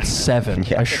 6'7".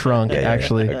 Yeah. I shrunk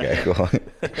actually. Okay, cool.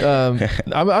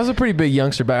 I was a pretty big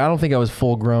youngster, but I don't think I was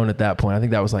full grown at that point. I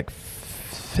think that was like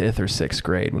 5th or 6th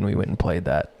grade when we went and played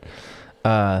that.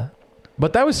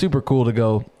 But that was super cool to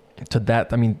go to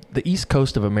that. I mean, the East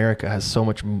Coast of America has so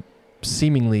much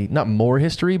seemingly not more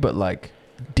history, but like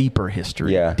deeper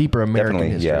history, deeper American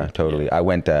definitely, history. Yeah, totally. I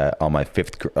went on my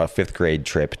fifth grade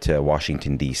trip to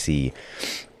Washington D.C.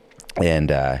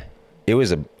 and it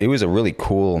was a really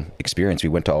cool experience. We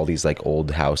went to all these like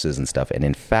old houses and stuff, and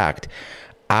in fact,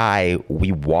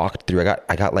 we walked through.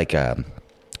 I got like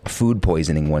food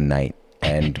poisoning one night.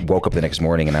 And woke up the next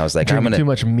morning, and I was like, Drinking too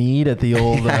much mead at the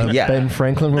old Ben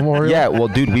Franklin Memorial. Yeah, well,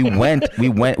 dude, we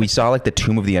saw like the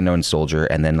Tomb of the Unknown Soldier,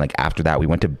 and then like after that, we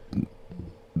went to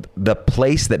the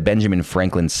place that Benjamin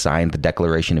Franklin signed the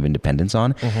Declaration of Independence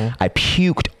on. I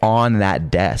puked on that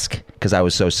desk because I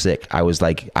was so sick. I was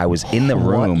in the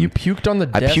room. What? You puked on the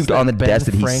desk. I puked on the desk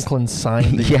that Franklin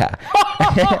signed. Yeah.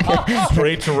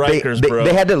 Straight to Rikers, bro.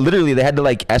 They had to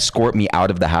like escort me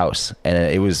out of the house, and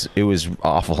it was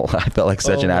awful. I felt like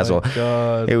such an asshole.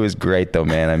 God. It was great though,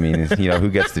 man. I mean, who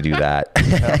gets to do that? I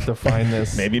have to find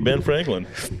this. Maybe Ben Franklin.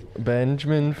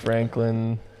 Benjamin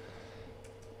Franklin.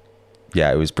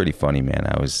 Yeah, it was pretty funny, man.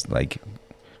 I was like,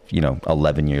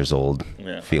 11 years old,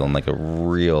 feeling like a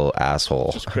real asshole.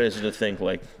 It's just crazy to think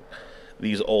like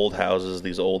these old houses,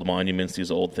 these old monuments, these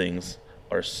old things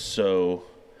are so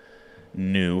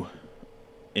new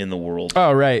in the world.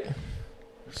 Oh, right.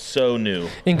 So new.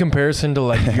 In comparison to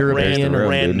like European or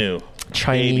brand new.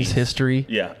 Chinese Babies. history.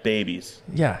 Yeah, babies.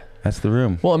 Yeah. That's the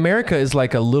room. Well, America is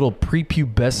like a little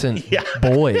prepubescent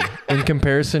boy in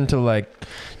comparison to like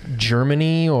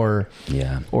Germany or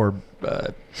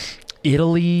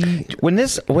Italy. When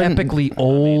epically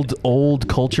old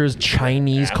cultures,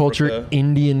 Chinese Africa. culture,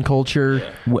 Indian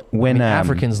culture. Yeah. When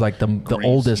African's like the Greece,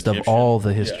 oldest of Egyptian. all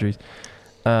the histories.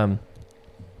 Yeah,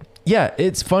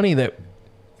 it's funny that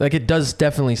like it does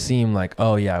definitely seem like,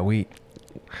 oh yeah,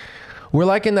 We're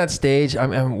like in that stage. I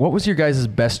mean, what was your guys'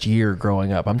 best year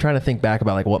growing up? I'm trying to think back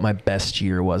about like what my best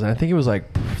year was. And I think it was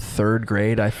like 3rd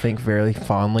grade. I think very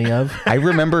fondly of. I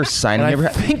remember signing. And I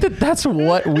think that's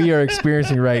what we are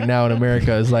experiencing right now in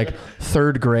America is like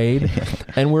 3rd grade,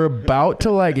 and we're about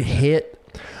to like hit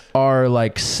our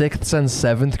like 6th and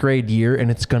 7th grade year, and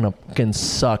it's gonna fucking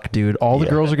suck, dude. All the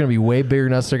girls are gonna be way bigger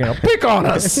than us. They're gonna pick on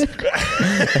us.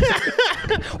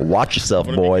 Watch yourself,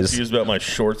 boys. Confused about my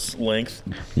shorts length.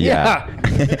 Yeah.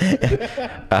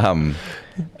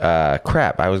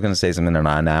 Crap. I was gonna say something and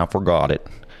I now forgot it.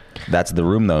 That's the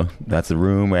room, though. That's the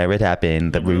room where it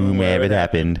happened. The room where it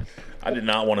happened. I did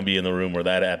not want to be in the room where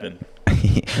that happened.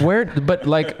 Where? But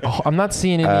like, I'm not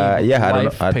seeing any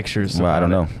live pictures. Well, I don't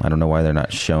know. I don't know why they're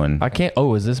not showing. I can't.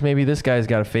 Oh, is this maybe this guy's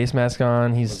got a face mask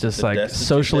on? He's just like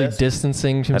socially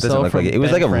distancing himself. That doesn't look like it. It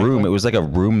was like a room. It was like a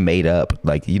room made up.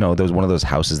 Like, you know, there was one of those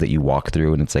houses that you walk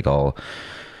through and it's like all.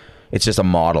 It's just a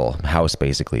model house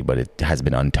basically, but it has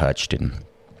been untouched and.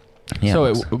 Yeah,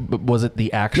 so was it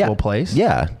the actual place?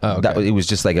 Yeah. Oh, okay. It was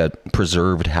just like a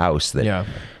preserved house that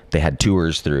they had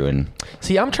tours through. And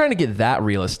see, I'm trying to get that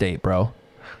real estate, bro.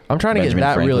 I'm trying to get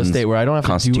that real estate where I don't have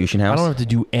Constitution to do, House? I don't have to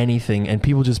do anything, and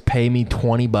people just pay me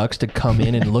 $20 to come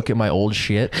in and look at my old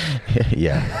shit.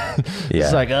 Yeah.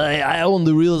 It's like I own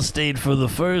the real estate for the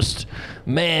first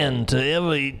man to ever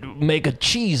make a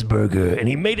cheeseburger, and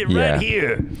he made it right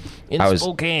here in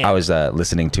Spokane. I was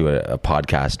listening to a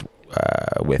podcast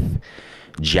with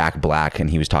Jack Black, and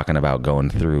he was talking about going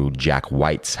through Jack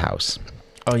White's house.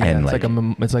 Oh yeah, and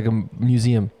it's like a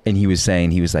museum. And he was saying,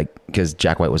 he was like, because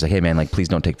Jack White was like, hey man, like please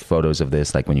don't take photos of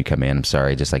this. Like when you come in, I'm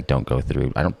sorry, just like don't go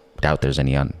through. I don't doubt there's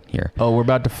any on here. Oh, we're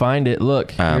about to find it.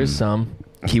 Look, here's some.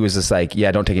 He was just like,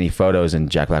 yeah, don't take any photos.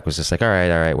 And Jack Black was just like, all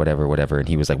right, whatever. And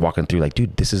he was like walking through like,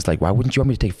 dude, this is like, why wouldn't you want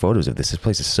me to take photos of this? This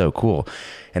place is so cool.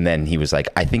 And then he was like,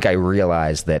 I think I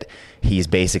realized that he's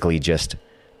basically just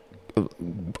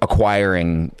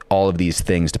acquiring all of these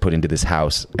things to put into this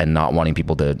house and not wanting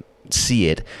people to see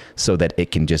it so that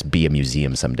it can just be a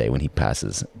museum someday when he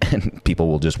passes, and people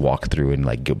will just walk through and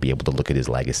like be able to look at his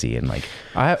legacy. And like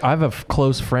I have a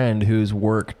close friend who's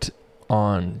worked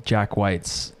on Jack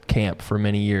White's camp for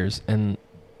many years, and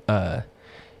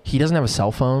he doesn't have a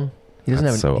cell phone. He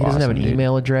doesn't have an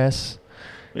email address.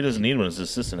 He doesn't need one. His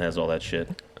assistant has all that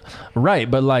shit. Right,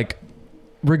 but like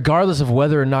regardless of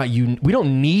whether or not we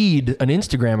don't need an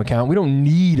Instagram account, we don't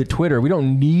need a Twitter, we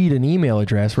don't need an email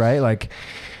address, right? Like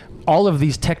all of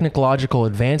these technological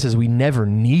advances we never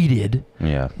needed,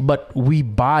 but we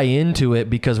buy into it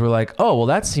because we're like, oh, well,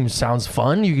 that sounds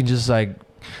fun. You can just like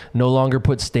no longer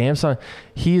put stamps on.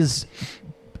 He's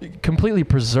completely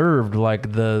preserved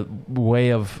like the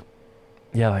way of,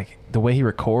 like the way he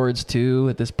records too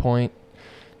at this point.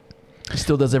 He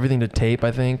still does everything to tape,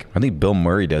 I think. I think Bill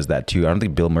Murray does that too. I don't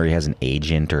think Bill Murray has an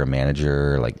agent or a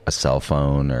manager or like a cell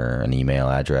phone or an email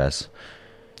address.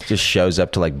 Just shows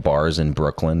up to like bars in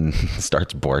Brooklyn,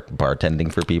 starts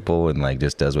bartending for people, and like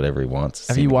just does whatever he wants.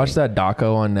 Have you watched that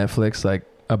doco on Netflix like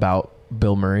about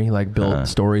Bill Murray, like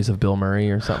stories of Bill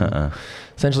Murray or something?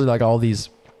 Essentially, like all these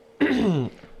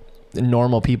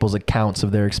normal people's accounts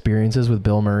of their experiences with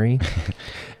Bill Murray.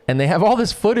 And they have all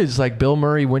this footage, like Bill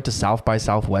Murray went to South by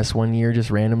Southwest one year just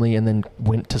randomly, and then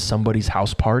went to somebody's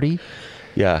house party.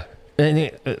 Yeah,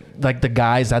 and like the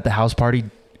guys at the house party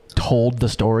told the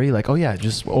story, like, oh yeah,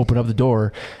 just open up the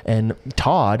door, and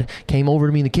Todd came over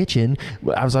to me in the kitchen.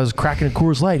 I was cracking a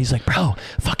Coors Light. He's like, bro,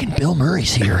 fucking Bill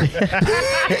Murray's here.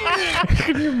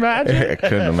 Can you imagine? I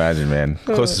couldn't imagine, man.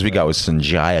 Closest we got was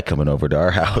Sanjaya coming over to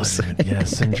our house. Oh, yeah,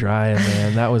 Sanjaya,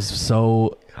 man, that was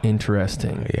so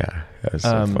interesting. Yeah, that was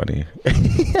so funny.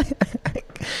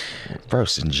 Bro,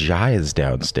 Sanjaya's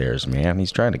downstairs, man.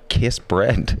 He's trying to kiss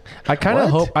Brent. I kind of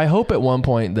hope at one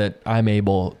point that I'm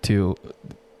able to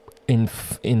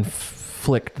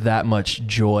inflict that much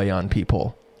joy on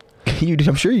people.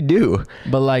 I'm sure you do,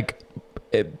 but like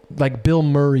Bill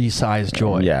Murray sized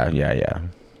joy. Yeah.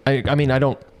 I mean, I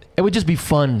don't. It would just be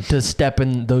fun to step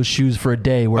in those shoes for a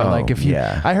day. Where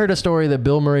I heard a story that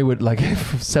Bill Murray would like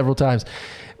several times.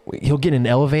 He'll get in an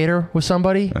elevator with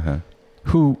somebody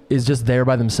who is just there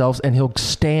by themselves, and he'll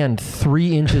stand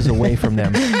 3 inches away from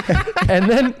them. and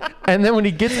then when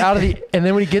he gets out of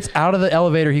the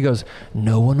elevator, he goes,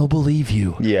 "No one will believe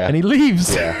you." Yeah. And he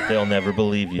leaves. Yeah. They'll never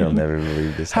believe you. They'll never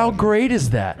believe this. How great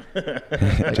is that?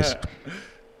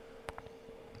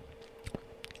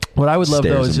 What I would love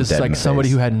though is just like somebody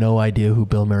who had no idea who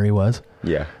Bill Murray was.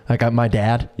 Yeah. Like my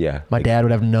dad. Yeah. My dad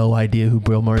would have no idea who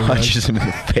Bill Murray was. Punches him in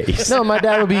the face. No, my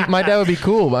dad would be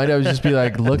cool. My dad would just be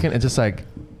like looking and just like,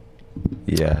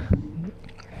 yeah.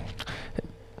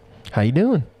 How you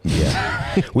doing?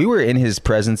 Yeah. We were in his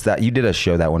presence. That you did a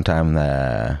show that one time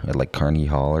at like Carnegie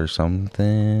Hall or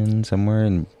something, somewhere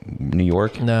in New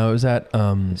York. No, it was at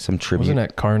Some it tribute. wasn't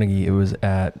at Carnegie. It was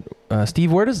at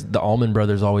Steve. Where does the Allman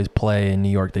Brothers always play in New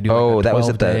York? They do. Like a that was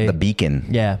at 12-day the Beacon.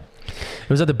 Yeah, it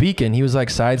was at the Beacon. He was like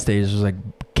side stage. It was like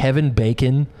Kevin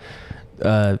Bacon,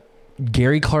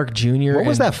 Gary Clark Jr. What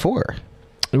was that for?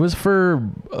 It was for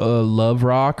Love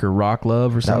Rock or Rock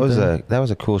Love or something. That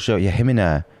was a cool show. Yeah, him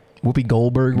and Whoopi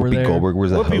Goldberg were there. Whoopi Goldberg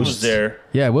was the Whoopi host. was there.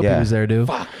 Yeah, Whoopi was there, dude.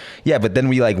 Fuck. Yeah, but then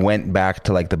we like went back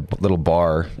to like the little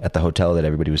bar at the hotel that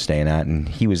everybody was staying at, and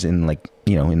he was in like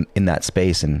in that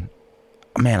space, and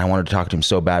man, I wanted to talk to him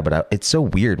so bad, but it's so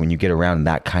weird when you get around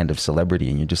that kind of celebrity,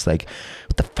 and you're just like,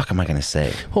 what the fuck am I gonna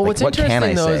say? Well, Like, what's what can I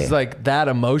interesting though say? is like that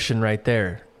emotion right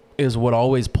there is what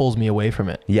always pulls me away from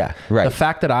it. Yeah, right. The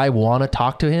fact that I want to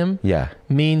talk to him Yeah.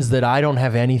 means that I don't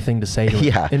have anything to say to him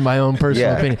Yeah. in my own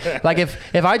personal Yeah. opinion. Like if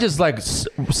I just like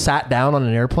sat down on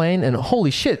an airplane and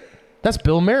holy shit, that's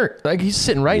Bill Merritt. Like he's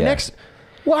sitting right Yeah. next.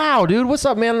 Wow, dude, what's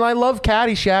up, man? And I love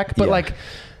Caddyshack, but Yeah. like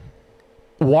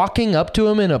walking up to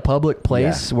him in a public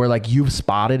place where like you've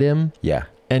spotted him Yeah.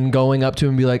 and going up to him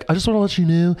and be like, I just want to let you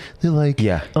know that like,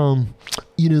 Yeah.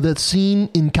 that scene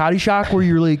in Caddyshack where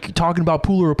you're like talking about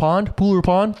pool or a pond, dude,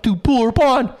 pool or a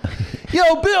pond.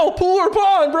 Yo, Bill, pool or a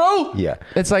pond, bro. Yeah.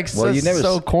 It's like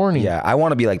so corny. Yeah, I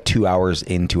want to be like 2 hours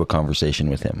into a conversation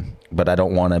with him, but I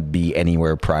don't want to be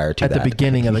anywhere prior to At that. the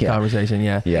beginning of the Yeah. conversation,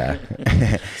 yeah. Yeah.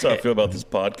 That's how I feel about this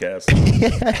podcast.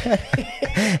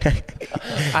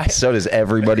 So does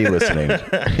everybody listening.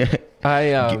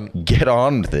 I Get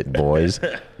on with it, boys.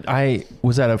 I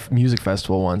was at a music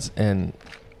festival once and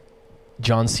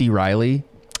John C. Reilly,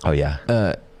 Oh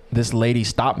yeah. this lady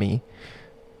stopped me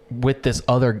with this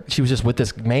she was just with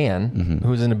this man who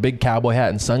was in a big cowboy hat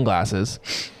and sunglasses.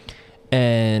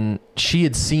 And she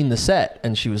had seen the set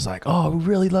and she was like, oh, we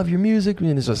really love your music.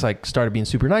 And it's just like started being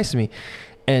super nice to me.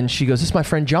 And she goes, this is my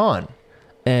friend John.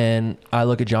 And I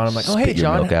look at John. I'm like, oh, hey, Spit your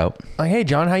John. milk out. Like, hey,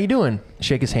 John, how you doing?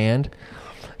 Shake his hand.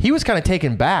 He was kind of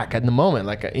taken back at the moment.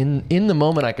 Like in the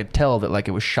moment, I could tell that like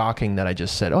it was shocking that I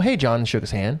just said, oh, hey, John, and shook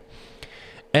his hand.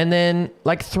 And then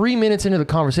like 3 minutes into the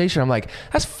conversation, I'm like,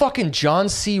 that's fucking John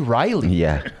C. Reilly.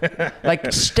 Yeah.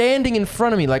 Like standing in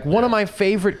front of me, like one of my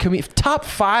favorite top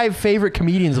 5 favorite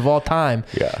comedians of all time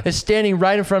is standing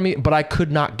right in front of me, but I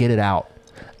could not get it out.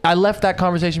 I left that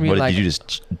conversation being What, like, did you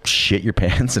just shit your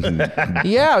pants and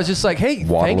yeah, I was just like, hey,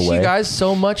 Waddle thanks away. you guys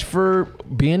so much for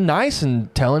being nice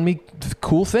and telling me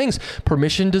cool things.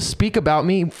 Permission to speak about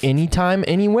me anytime,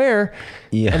 anywhere.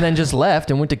 Yeah. And then just left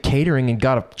and went to catering and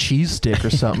got a cheese stick or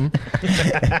something.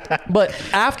 But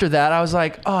after that, I was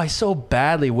like, oh, I so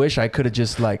badly wish I could have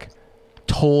just like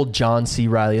told John C.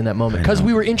 Reilly in that moment because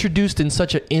we were introduced in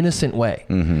such an innocent way.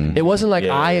 Mm-hmm. It wasn't like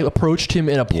Yeah. I approached him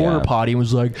in a porta potty and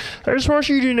was like, I just want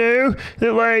you to know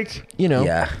that like,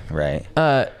 Yeah, right.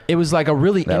 it was like a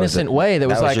really That was innocent a- way that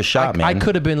was that was like your shot, I man.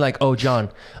 could have been like, oh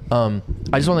John, I just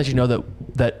want to let you know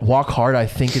that Walk Hard I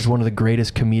think is one of the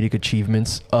greatest comedic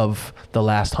achievements of the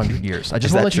last 100 years. I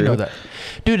just Is want to that let you know true?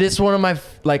 that, dude. It's one of my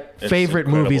It's favorite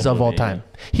an incredible movies of all movie, time.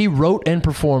 He wrote and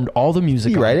performed all the music.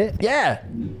 He on write it? Yeah,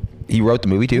 He wrote the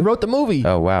movie too? he wrote the movie.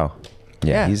 Oh wow.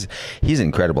 Yeah, Yeah. he's an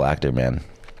incredible actor, man.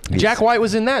 Jack White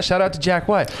was in that. Shout out to Jack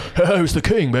White. Who's the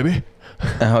king, baby?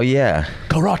 Oh yeah.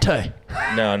 Karate.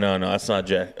 No, that's not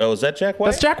Jack. Oh, is that Jack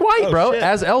White? That's Jack White, Oh, bro, shit.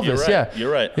 as Elvis. You're right. Yeah,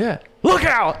 You're right. yeah. Look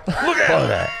out!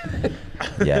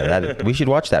 Yeah, we should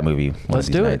watch that movie. Let's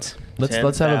do it. Let's have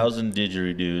a 10,000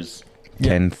 didgeridoos.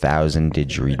 10,000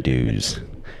 didgeridoos.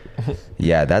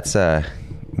 Yeah, that's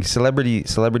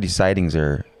celebrity sightings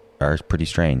are pretty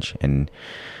strange, and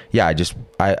yeah,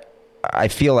 I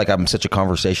feel like I'm such a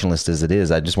conversationalist as it is.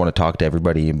 I just want to talk to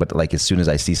everybody, but like as soon as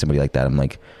I see somebody like that, I'm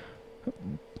like,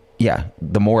 yeah,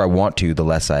 the more I want to, the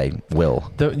less I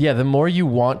will. The more you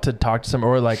want to talk to someone,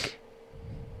 or like,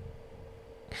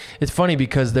 it's funny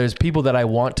because there's people that I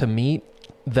want to meet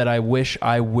that I wish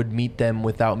I would meet them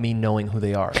without me knowing who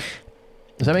they are.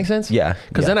 Does that make sense? Yeah,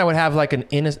 Because then I would have like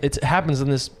it happens in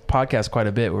this podcast quite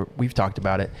a bit where we've talked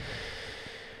about it.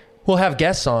 We'll have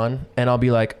guests on and I'll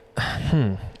be like,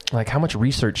 like how much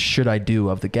research should I do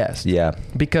of the guest? Yeah.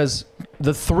 Because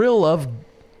the thrill of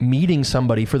meeting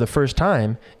somebody for the first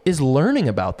time is learning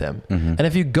about them. Mm-hmm. And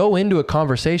if you go into a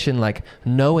conversation like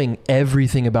knowing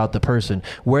everything about the person,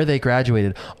 where they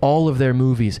graduated, all of their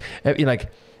movies,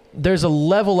 like there's a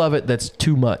level of it that's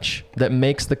too much that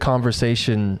makes the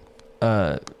conversation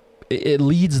it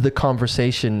leads the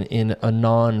conversation in a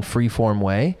non-freeform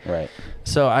way. Right.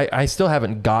 So I still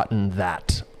haven't gotten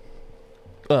that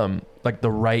like the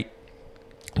right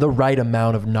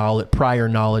amount of prior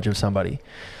knowledge of somebody.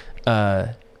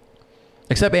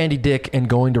 Except Andy Dick and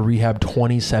going to rehab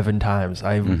 27 times.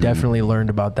 I've definitely learned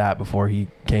about that before he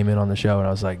came in on the show. And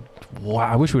I was like, wow,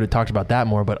 I wish we would have talked about that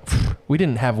more. But we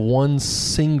didn't have one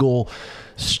single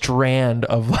strand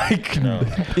of like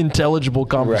intelligible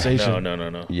conversation.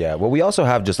 No. Yeah. Well, we also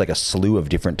have just like a slew of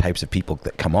different types of people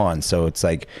that come on. So it's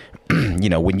like, you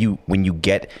know, when you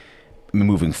get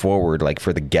moving forward, like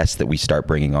for the guests that we start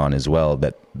bringing on as well,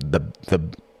 that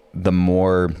the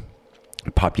more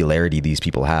popularity these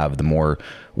people have, the more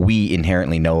we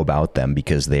inherently know about them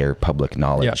because they're public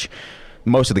knowledge. Yeah.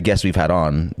 Most of the guests we've had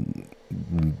on,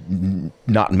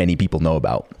 not many people know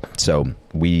about. So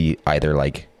we either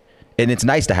like, and it's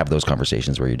nice to have those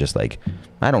conversations where you're just like,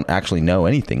 I don't actually know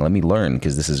anything. Let me learn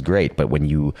because this is great. But when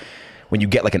you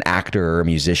get like an actor or a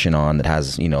musician on that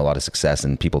has, you know, a lot of success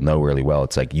and people know really well,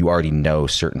 it's like you already know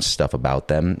certain stuff about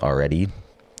them already.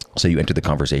 So you enter the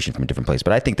conversation from a different place.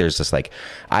 But I think there's just like,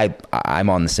 I'm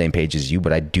on the same page as you,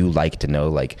 but I do like to know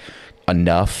like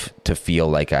enough to feel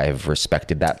like I've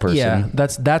respected that person. Yeah,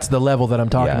 that's the level that I'm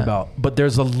talking about. But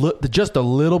there's just a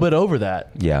little bit over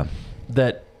that. Yeah.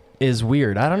 That is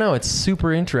weird. I don't know. It's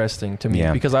super interesting to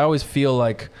me because I always feel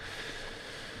like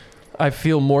I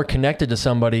feel more connected to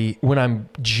somebody when I'm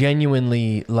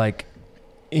genuinely like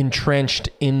entrenched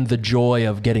in the joy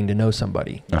of getting to know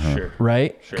somebody. Sure.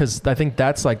 Right? Because I think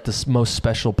that's like the most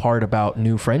special part about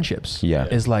new friendships. Yeah.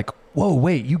 Is like, whoa,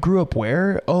 wait, you grew up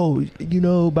where? Oh, you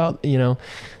know about, you know,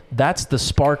 that's the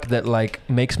spark that like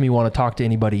makes me want to talk to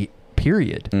anybody,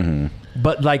 period.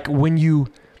 But like when you,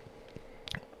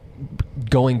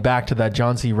 going back to that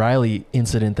John C. Reilly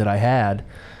incident that I had,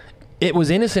 it was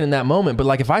innocent in that moment. But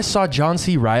like if I saw John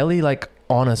C. Reilly like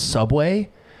on a subway,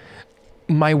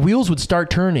 my wheels would start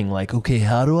turning like, okay,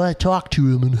 how do I talk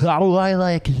to him and how do I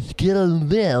like get him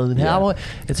there and how do I,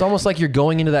 it's almost like you're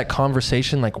going into that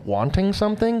conversation like wanting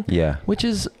something, which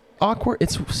is awkward.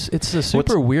 It's a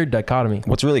super weird dichotomy.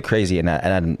 What's really crazy, and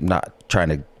I'm not trying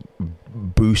to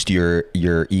boost your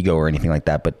ego or anything like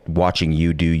that, but watching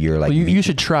you do your like, you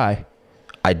should try.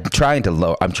 I'm trying to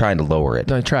lower it.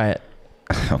 No, try it.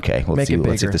 Okay, let's see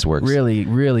if this works. Really,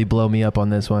 really blow me up on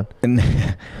this one.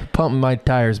 Pump my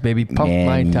tires, baby. Pump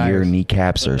my tires. Your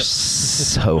kneecaps are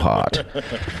so hot.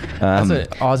 That's an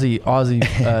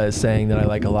Aussie saying that I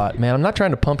like a lot. Man, I'm not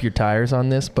trying to pump your tires on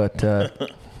this, but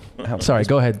sorry,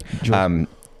 go ahead, George.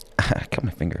 I cut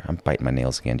my finger. I'm biting my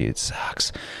nails again, dude. It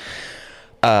sucks.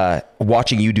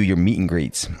 Watching you do your meet and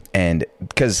greets, and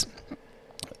because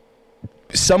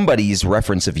somebody's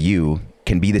reference of you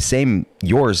can be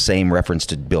your same reference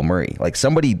to Bill Murray. Like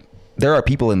there are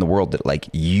people in the world that like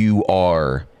you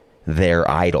are their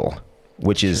idol,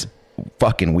 which is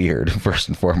fucking weird first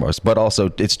and foremost, but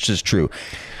also it's just true.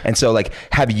 And so like,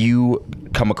 have you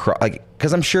come across like,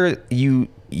 cause I'm sure you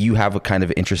have a kind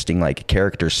of interesting like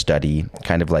character study,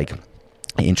 kind of like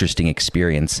interesting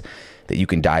experience that you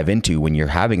can dive into when you're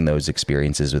having those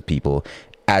experiences with people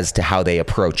as to how they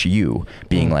approach you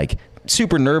being like,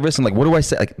 super nervous and like, what do I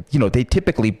say? Like, you know,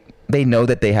 they know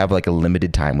that they have like a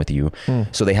limited time with you.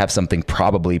 So they have something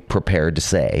probably prepared to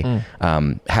say.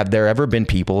 Have there ever been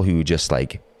people who just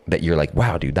like, that you're like,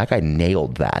 wow, dude, that guy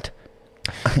nailed that?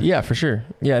 Yeah, for sure.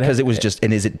 Yeah. Because it was just,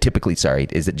 and is it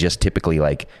just typically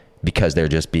like, because they're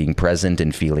just being present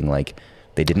and feeling like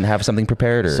they didn't have something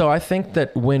prepared? Or? So I think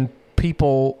that when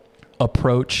people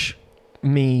approach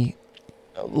me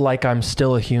like I'm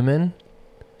still a human,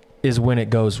 is when it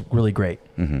goes really great.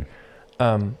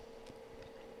 The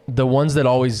ones that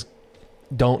always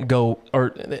don't go,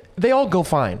 or they all go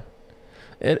fine.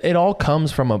 It all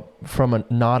comes from a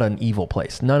not an evil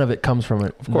place. None of it comes from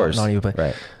a non-evil place.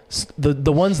 Right.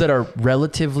 The ones that are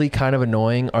relatively kind of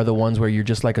annoying are the ones where you're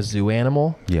just like a zoo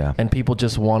animal. Yeah. And people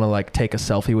just want to like take a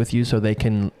selfie with you so they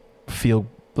can feel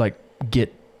like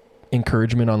get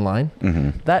encouragement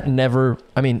online. That never,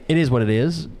 I mean, it is what it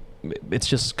is. It's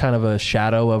just kind of a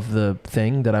shadow of the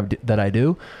thing that I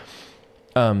do.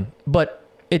 But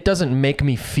it doesn't make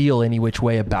me feel any which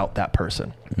way about that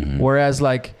person. Whereas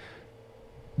like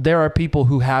there are people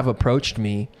who have approached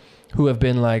me who have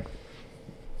been like,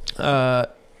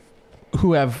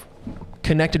 who have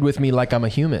connected with me like I'm a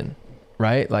human,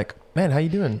 right? Like, man, how you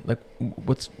doing? Like,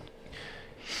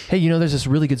 hey, you know, there's this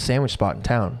really good sandwich spot in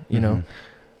town, you know,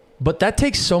 but that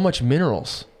takes so much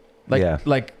minerals.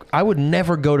 Like I would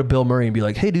never go to Bill Murray and be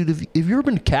like, hey dude, have you ever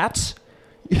been to Katz?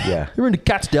 Yeah. You ever been to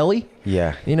Katz Deli?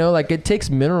 Yeah. You know, like it takes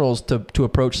minerals to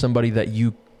approach somebody that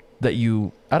you,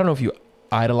 I don't know if you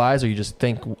idolize or you just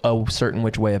think a certain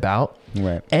which way about.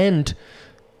 Right. And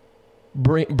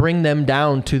bring them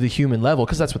down to the human level,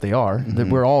 because that's what they are.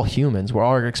 We're all humans.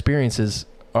 Our experiences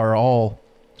are all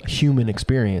human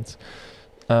experience.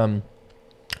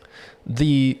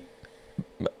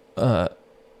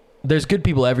 there's good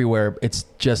people everywhere. It's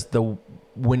just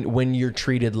when you're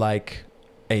treated like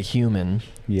a human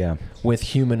Yeah. with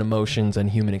human emotions and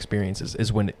human experiences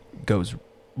is when it goes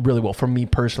really well for me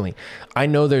personally. I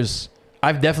know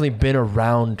I've definitely been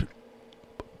around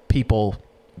people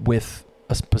with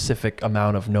a specific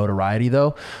amount of notoriety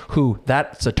though, who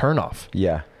that's a turnoff.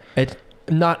 Yeah.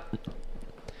 And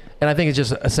I think it's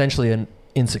just essentially an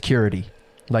insecurity.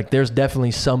 Like there's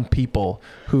definitely some people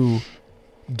who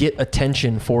get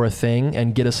attention for a thing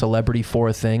and get a celebrity for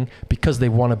a thing because they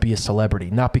want to be a celebrity,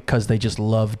 not because they just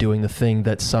love doing the thing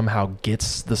that somehow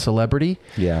gets the celebrity.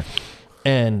 Yeah.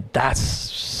 And that's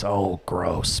so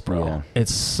gross, bro. Yeah.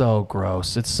 It's so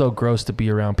gross. It's so gross to be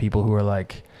around people who are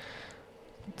like,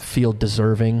 feel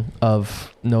deserving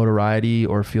of notoriety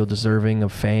or feel deserving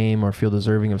of fame or feel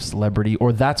deserving of celebrity,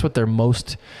 or that's what they're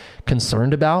most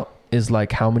concerned about is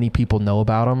like how many people know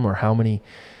about them or how many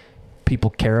people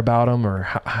care about them or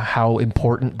how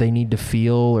important they need to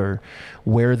feel or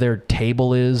where their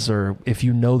table is or if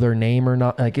you know their name or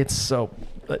not. Like it's so,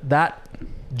 that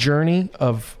journey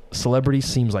of celebrity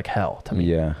seems like hell to me.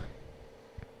 Yeah.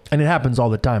 And it happens all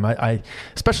the time. I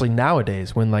especially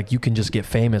nowadays when like you can just get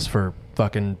famous for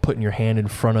fucking putting your hand in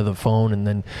front of the phone and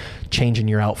then changing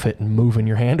your outfit and moving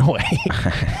your hand away.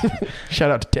 Shout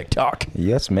out to TikTok.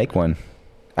 Yes, make one.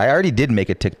 I already did make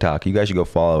a TikTok. You guys should go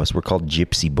follow us. We're called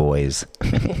Gypsy Boys.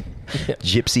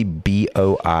 Gypsy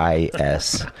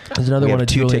BOIS. There's another We one have of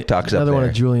two Julian, TikToks up another one there.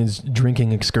 of Julian's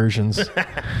drinking excursions.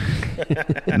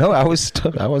 No, I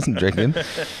wasn't drinking.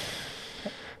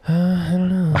 I don't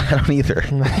know. I don't either.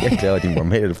 I can't tell anymore.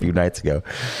 Made it a few nights ago.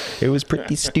 It was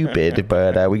pretty stupid,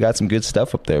 but we got some good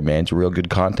stuff up there, man. It's real good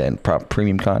content,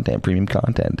 premium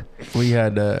content. We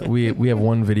had we have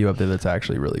one video up there that's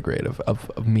actually really great of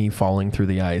me falling through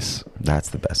the ice. That's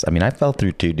the best. I mean, I fell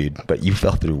through too, dude, but you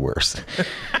fell through worse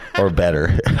or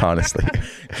better, honestly.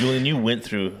 Julian, you went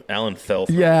through. Alan fell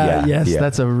through. Yeah, yes, yeah.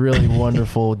 that's a really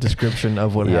wonderful description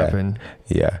of what Yeah. happened.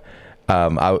 Yeah.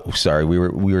 Sorry, we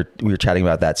were chatting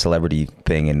about that celebrity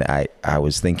thing, and I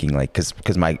was thinking like, cause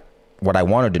what I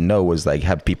wanted to know was like,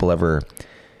 have you ever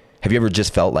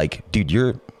just felt like, dude,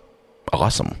 you're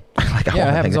awesome? Like, Yeah,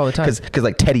 it happens all the time. Cause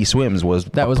like Teddy Swims was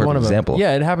That was a one of them. example.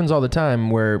 Yeah, it happens all the time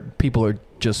where people are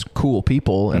just cool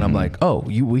people, and I'm like, oh,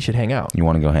 we should hang out. You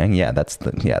want to go hang? Yeah, that's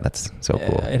so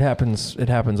cool. It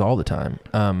happens all the time.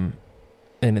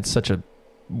 And it's such a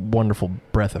wonderful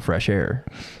breath of fresh air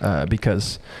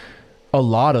because a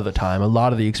lot of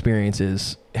the experience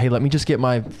is, hey, let me just get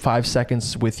my 5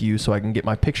 seconds with you so I can get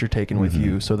my picture taken with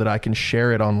you so that I can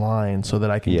share it online so that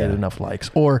I can get enough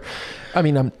likes. Or, I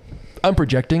mean, I'm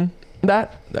projecting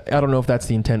that. I don't know if that's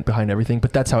the intent behind everything,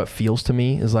 but that's how it feels to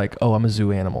me is like, oh, I'm a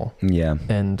zoo animal. Yeah.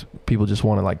 And people just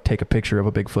want to like take a picture of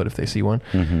a Bigfoot if they see one.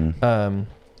 Mm-hmm.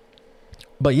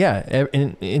 But yeah,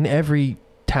 in every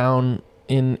town,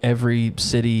 in every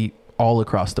city, all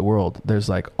across the world, there's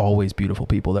like always beautiful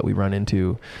people that we run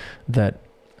into that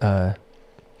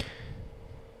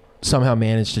somehow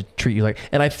manage to treat you like,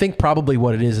 and I think probably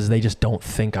what it is they just don't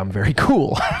think I'm very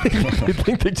cool. They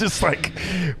think they just like,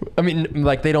 I mean,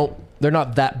 like they're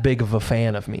not that big of a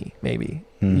fan of me, maybe.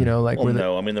 You know, like, Well,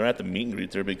 no, I mean, they're at the meet and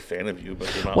greet. They're a big fan of you, but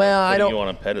they're not putting you on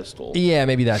a pedestal. Yeah,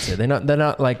 maybe that's it. They're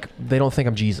not like, they don't think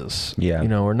I'm Jesus. Yeah. You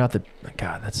know, or not that,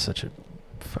 God, that's such a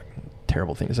fucking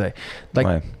terrible thing to say. Like,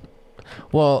 Why?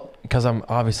 well, because I'm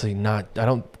obviously not, I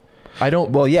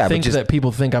don't Well, yeah, think but just, that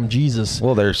people think I'm Jesus.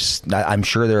 well, I'm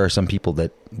sure there are some people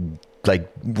that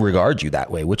like regard you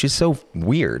that way, which is so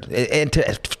weird. And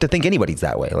to think anybody's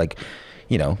that way, like,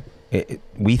 you know,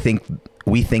 we think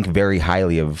very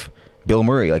highly of Bill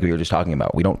Murray, like we were just talking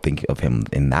about. We don't think of him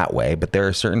in that way, but there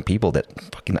are certain people that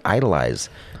fucking idolize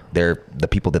the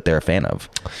people that they're a fan of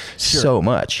so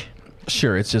much.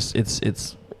 Sure, it's just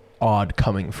it's odd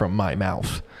coming from my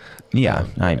mouth. Yeah,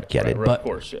 I get it. Right, But- of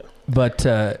course, yeah. But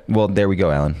Well, there we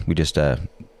go, Alan. We just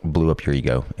blew up your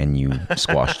ego and you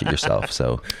squashed it yourself.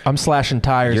 So I'm slashing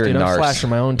tires, dude. I'm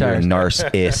slashing my own tires. You're a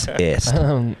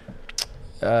narcissist.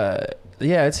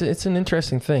 Yeah, it's an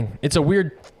interesting thing. It's a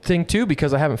weird thing too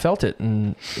because I haven't felt it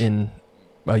in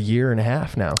a year and a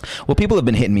half now. Well, people have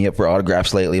been hitting me up for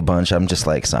autographs lately a bunch. I'm just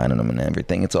like signing them and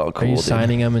everything. It's all cool. Are you dude.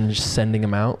 signing them and just sending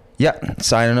them out? Yeah,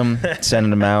 signing them, sending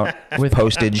them out with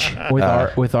postage.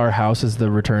 With our house as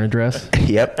the return address?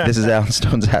 Yep, this is Alan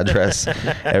Stone's address.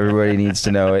 Everybody needs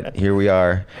to know it. Here we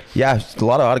are. Yeah, a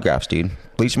lot of autographs, dude.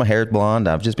 Bleached my hair blonde.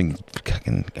 I've just been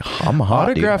fucking. I'm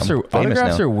hot, Autographs dude.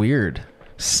 autographs are weird.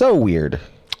 So weird.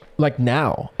 Like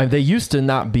now, I mean, they used to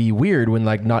not be weird when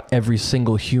like not every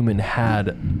single human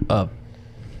had a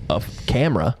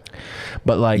camera,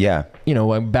 but like, Yeah. you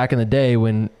know, back in the day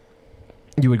when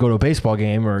you would go to a baseball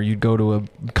game or you'd go to a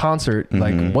concert.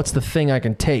 Like, what's the thing I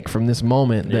can take from this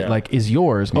moment that like is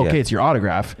yours? Okay, it's your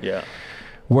autograph. Yeah.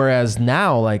 Whereas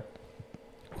now, like,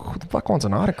 who the fuck wants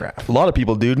an autograph? A lot of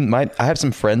people, dude. I have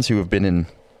some friends who have been in.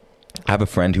 I have a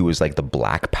friend who was like the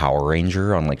Black Power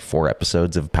Ranger on like 4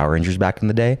 episodes of Power Rangers back in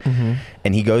the day,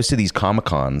 and he goes to these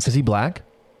Comic-Cons. Is he black?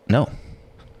 No.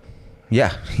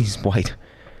 Yeah, he's white.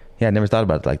 Yeah, I never thought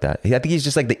about it like that. I think he's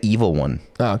just like the evil one.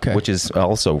 Oh, okay. Which is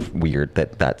also weird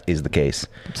that is the case.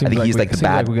 I Seems think he's like the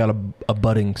bad. Like we got a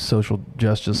budding social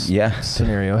justice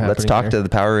scenario happening. Let's talk here. to the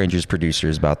Power Rangers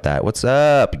producers about that. What's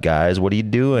up, guys? What are you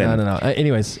doing? No.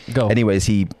 Anyways, go. Anyways,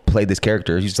 he played this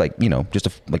character. He's like, just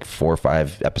a like 4 or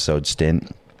 5 episode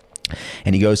stint.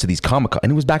 And he goes to these Comic-Con.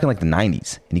 And it was back in like the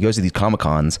 90s. And he goes to these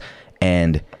Comic-Cons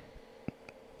and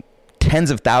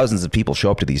tens of thousands of people show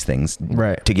up to these things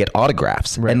to get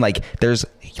autographs. Right. And like there's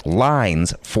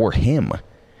lines for him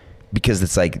because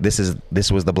it's like this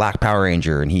was the Black Power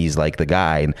Ranger and he's like the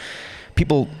guy, and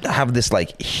people have this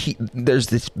like there's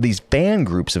these fan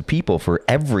groups of people for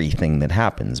everything that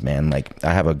happens, man. Like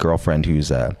I have a girlfriend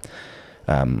who's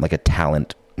like a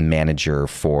talent manager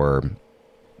for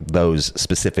those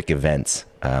specific events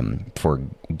for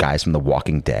guys from The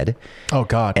Walking Dead. Oh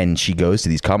God! And she goes to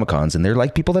these Comic-Cons, and they're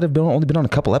like people that have only been on a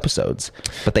couple episodes,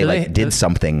 but they did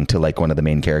something to like one of the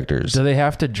main characters. Do they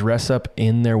have to dress up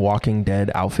in their Walking Dead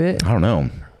outfit? I don't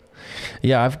know.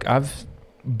 Yeah, I've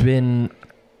been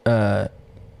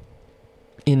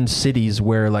in cities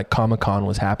where like Comic-Con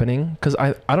was happening, because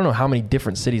I don't know how many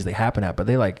different cities they happen at, but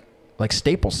they like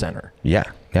Staples Center. Yeah,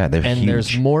 they're huge.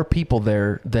 There's more people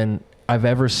there than I've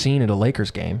ever seen at a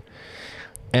Lakers game,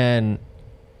 and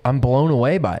I'm blown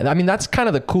away by it. I mean, that's kind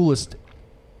of the coolest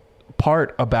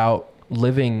part about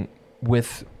living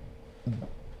with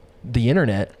the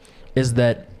internet, is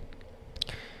that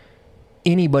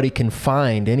anybody can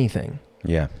find anything.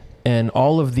 Yeah. And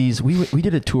all of these, we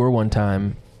did a tour one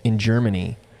time in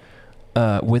Germany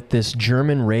with this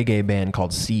German reggae band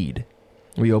called Seed.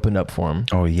 We opened up for them.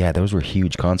 Oh yeah, those were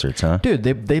huge concerts, huh? Dude,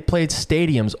 they played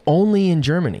stadiums only in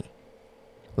Germany.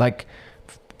 Like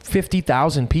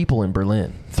 50,000 people in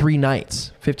Berlin, 3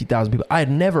 nights, 50,000 people. I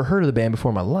had never heard of the band before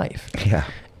in my life. Yeah.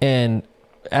 And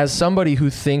as somebody who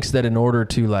thinks that in order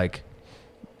to like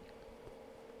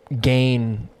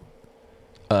gain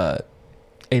a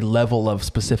level of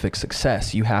specific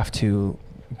success, you have to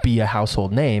be a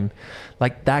household name,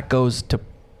 like that goes to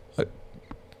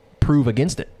prove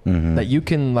against it. That you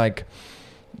can like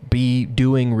be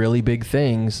doing really big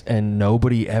things and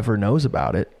nobody ever knows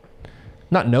about it.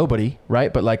 Not nobody,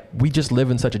 right? But like we just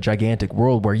live in such a gigantic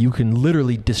world where you can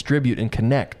literally distribute and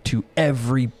connect to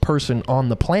every person on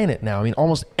the planet now. I mean,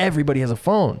 almost everybody has a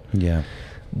phone. Yeah.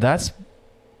 That's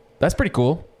pretty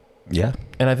cool. Yeah.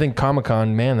 And I think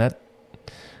Comic-Con, man, that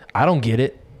I don't get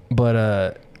it, but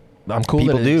I'm cool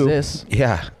People that it exists.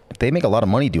 Yeah. They make a lot of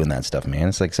money doing that stuff, man.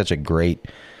 It's like such a great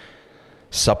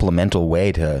supplemental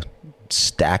way to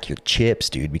stack your chips,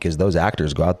 dude, because those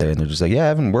actors go out there and they're just like, yeah, I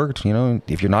haven't worked,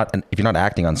 if you're not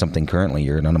acting on something currently,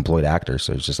 you're an unemployed actor.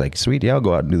 So it's just like, sweet, yeah, I'll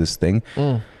go out and do this thing.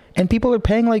 And people are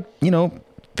paying like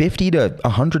 $50 to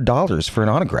 $100 for an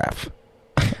autograph.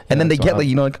 And then they get like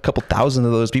a couple thousand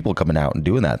of those people coming out and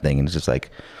doing that thing, and it's just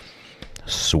like,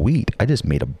 sweet, I just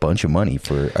made a bunch of money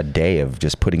for a day of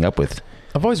just putting up with.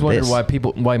 I've always wondered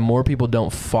why more people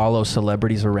don't follow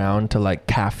celebrities around to like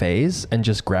cafes and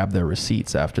just grab their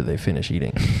receipts after they finish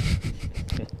eating.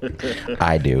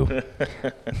 I do.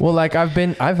 Well, like I've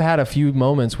had a few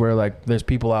moments where like there's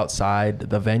people outside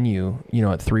the venue,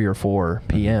 at 3 or 4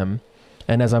 p.m.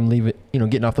 And as I'm leaving,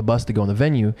 getting off the bus to go in the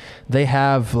venue, they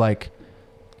have like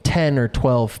 10 or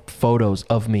 12 photos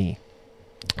of me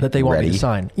that they want me to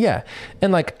sign. Yeah.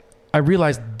 And like, I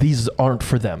realized these aren't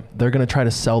for them. They're going to try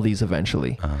to sell these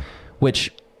eventually,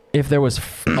 which if there was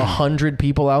 100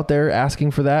 people out there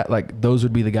asking for that, like those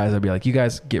would be the guys I'd be like, you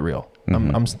guys get real.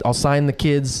 I'll sign the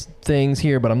kids things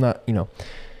here, but I'm not,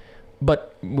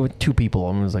 but with 2 people,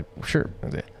 I'm just like, sure.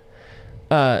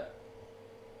 I've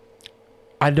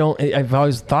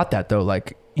always thought that though,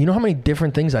 like, you know how many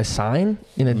different things I sign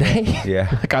in a day? Yeah.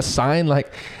 Like I sign,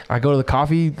 like I go to the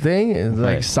coffee thing and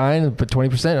like sign, put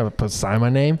 20%, sign my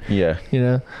name. Yeah.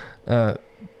 It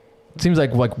seems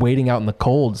like waiting out in the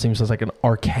cold seems just like an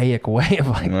archaic way of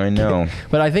like. I know.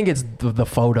 But I think it's the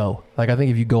photo. Like I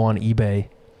think if you go on eBay,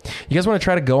 you guys want to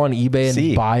try to go on eBay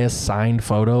and buy a signed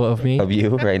photo of me? Of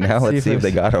you right now? Let's see if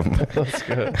they got them. Let's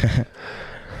go.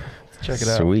 Check it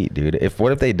out. Sweet, dude.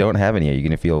 What if they don't have any? Are you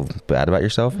going to feel bad about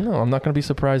yourself? No, I'm not going to be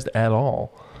surprised at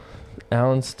all.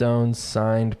 Alan Stone's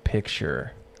signed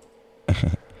picture.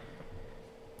 What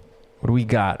do we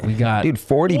got? We got... Dude,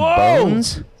 40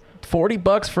 bones?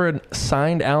 $40 for a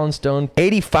signed Alan Stone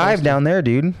 85 down there,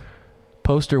 dude.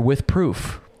 poster with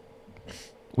proof.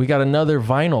 We got another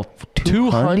vinyl.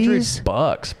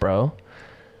 $200, bro.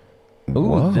 Ooh,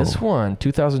 Whoa. this one,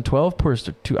 2012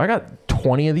 poster. I got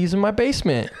 20 of these in my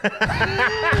basement.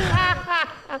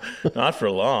 Not for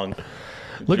long.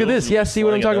 Look at this. Yeah, see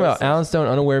what I'm talking about. Alan. Alan Stone,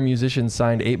 unaware musician,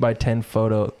 signed 8x10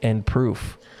 photo and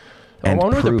proof. And I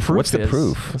wonder what the proof. proof What's the is.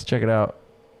 proof? Let's check it out.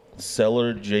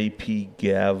 Seller JP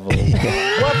Gavel.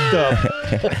 What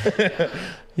the?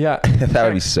 Yeah. That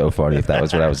would be so funny if that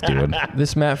was what I was doing.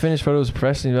 This matte finish photo was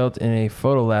professionally developed in a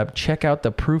photo lab. Check out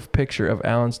the proof picture of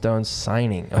Alan Stone's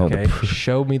signing. Oh, the Okay, proof.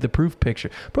 show me the proof picture.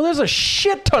 Bro, there's a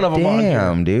shit ton of them on here.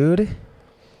 Damn, dude.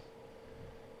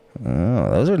 Oh,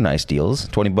 those are nice deals.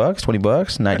 $20,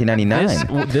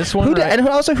 $19.99. This one, right, And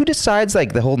also, who decides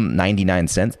like the whole 99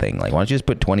 cent thing? Like, why don't you just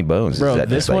put 20 bones? bro, Is that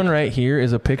this just, one like, right here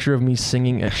is a picture of me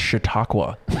singing at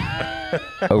Chautauqua.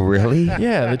 Oh, really?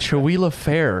 Yeah, the Chihuahua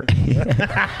Fair.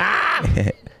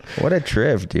 What a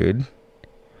trip, dude.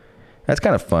 That's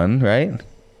kind of fun, right?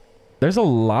 There's a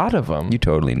lot of them. You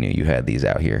totally knew you had these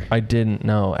out here. I didn't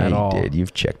know Yeah, at you all. did.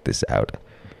 You've checked this out.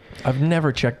 I've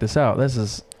never checked this out. This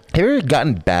is, Have you ever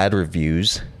gotten bad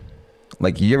reviews?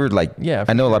 Like, you ever like? yeah.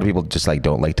 I know a lot of people just like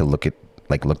don't like to look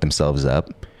themselves up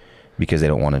because they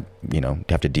don't want to,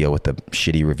 have to deal with the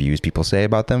shitty reviews people say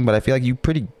about them. But I feel like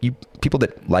people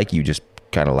that like you just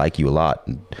kind of like you a lot.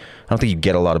 I don't think you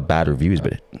get a lot of bad reviews,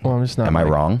 but Well, I'm just not. am I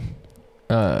like- wrong?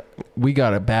 We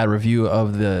got a bad review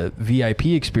of the VIP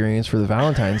experience for the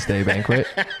Valentine's Day banquet.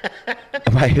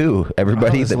 By who?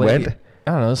 Everybody this that lady- went?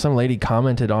 I don't know. Some lady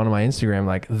commented on my Instagram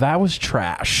like, "That was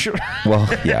trash." Well,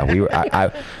 yeah, we were.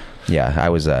 I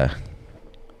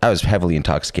was heavily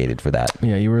intoxicated for that.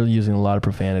 Yeah, you were using a lot of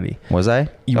profanity. Was I?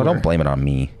 You Oh, were. don't blame it on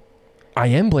me. I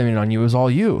am blaming it on you. It was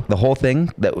all you. The whole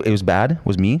thing that it was bad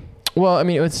was me. Well, I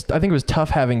mean, I think it was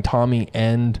tough having Tommy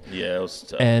and Yeah, it was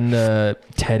tough.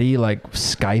 Teddy like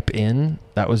Skype in.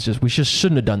 That was just, we just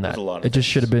shouldn't have done that. There's a lot of It just things.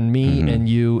 should have been me Mhm. and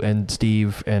you and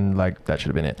Steve, and like that should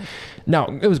have been it. Now,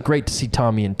 it was great to see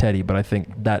Tommy and Teddy, but I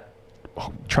think that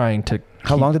trying to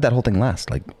How long did that whole thing last?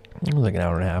 Like, it was like an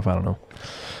hour and a half. I don't know.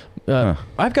 Huh.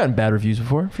 I've gotten bad reviews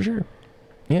before, for sure.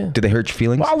 Yeah. did they hurt your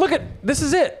feelings? Wow, look at this.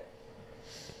 Is it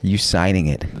You signing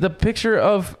it? the picture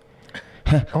of?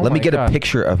 Oh Let me my get God. a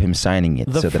picture of him signing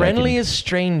it. The so that friendliest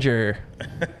stranger.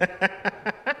 I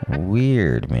can...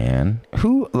 Weird, man.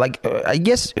 Who? Like, I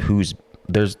guess who's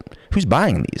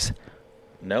buying these?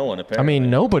 No one I apparently. mean,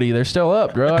 nobody. They're still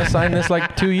up, bro. I signed this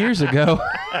like 2 years ago.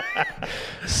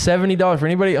 $70 for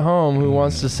anybody at home who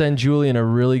wants to send Julian a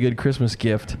really good Christmas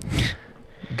gift.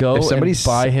 Go If somebody and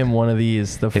buy him one of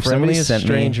these. The if somebody friendliest sent me-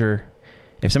 stranger.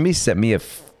 If somebody sent me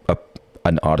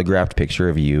an autographed picture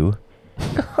of you,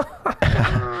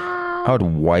 I would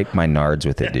wipe my nards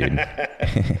with it, dude.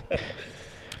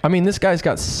 I mean, this guy's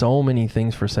got so many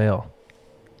things for sale.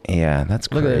 Yeah,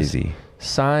 that's Look at this. crazy.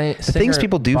 The The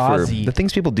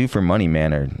things people do for money,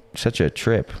 man, are such a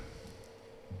trip.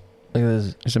 Look at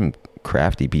this. There's some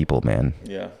crafty people, man.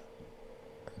 Yeah.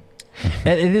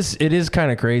 And it is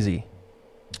kind of crazy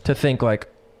to think like,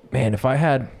 man, if I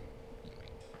had,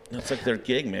 It's like their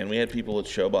gig, man. We had people at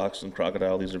Showbox and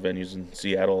Crocodile. These are venues in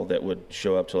Seattle that would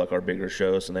show up to like our bigger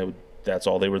shows, and that's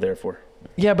all they were there for.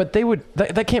 yeah, but they would,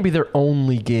 that can't be their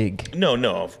only gig. No,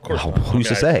 of course Well, not. who's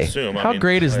to I say? assume. How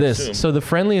great is I this? assume. So the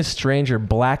friendliest stranger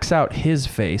blacks out his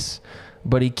face,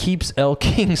 but he keeps El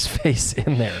King's face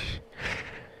in there.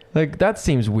 Like, that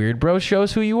seems weird, bro. Show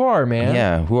us who you are, man.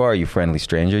 Yeah, who are you, friendly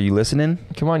stranger? You listening?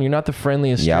 Come on, you're not the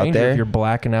friendliest You out stranger there? if you're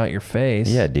blacking out your face.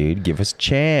 Yeah, dude, give us a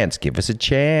chance. Give us a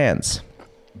chance.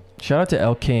 Shout out to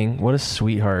El King. What a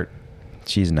sweetheart.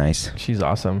 She's nice. She's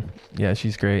awesome. Yeah,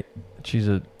 she's great.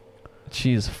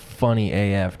 She's funny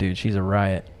AF, dude. She's a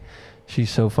riot. She's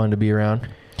so fun to be around.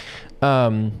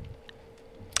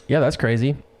 Yeah, that's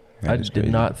crazy. That I is did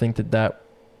crazy. not think that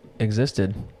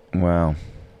existed. Wow.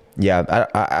 Yeah,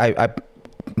 I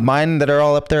mine that are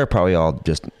all up there are probably all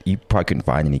just, you probably couldn't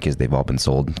find any because they've all been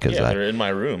sold. Cause Yeah, they're in my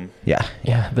room. yeah,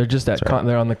 Yeah, they're just at That's right.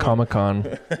 they're on the Comic-Con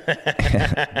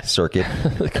circuit.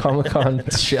 the Comic-Con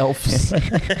shelves.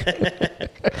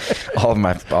 all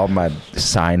my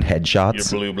signed Your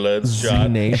headshots. Blue Bloods Z shot.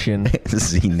 Nation.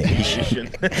 Z Nation.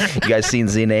 You guys seen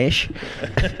Z Nation?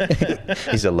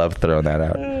 He's a love throwing that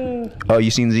out. Oh,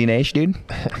 you seen Z Nation, dude?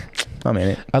 I'm in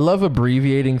it. I love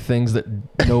abbreviating things that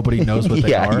nobody knows what they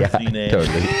yeah, are. yeah, Z-Nation.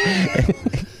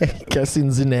 totally. Guessing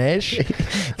Zinesh.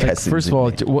 Like, Guessing first of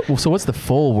all, Zinesh. so what's the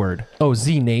full word? Oh,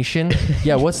 Z Nation.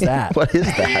 Yeah, what's that? What is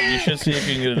that? You should see if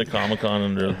you can get into Comic-Con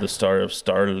under the star of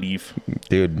Starleaf.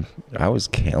 Dude, I was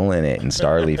killing it in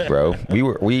Starleaf, bro.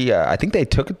 I think they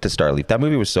took it to Starleaf. That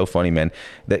movie was so funny, man.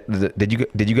 Did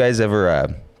you guys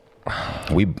ever?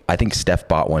 I think Steph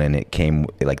bought one, and it came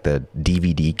like the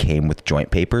DVD came with joint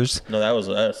papers. No, that was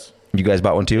us. You guys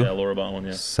bought one too? Yeah, Laura bought one.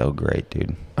 Yeah. So great,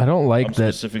 dude. I don't like I'm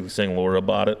that. specifically saying Laura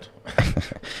bought it.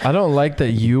 I don't like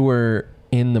that you were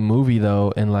in the movie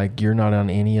though, and like you're not on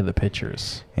any of the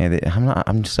pictures. Yeah, I'm not.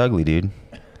 I'm just ugly, dude.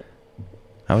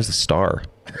 I was the star.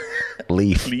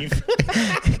 Leaf.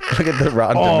 Look at the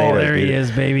Rotten Tomatoes. Oh, there he dude.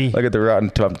 is, baby. Look at the Rotten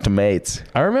Tomatoes.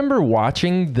 I remember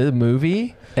watching the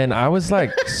movie, and I was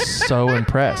like so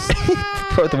impressed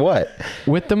With what?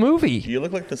 with the movie. You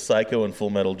look like the Psycho in Full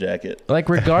Metal Jacket. Like,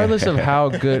 regardless of how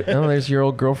good. Oh, there's your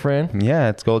old girlfriend, Yeah,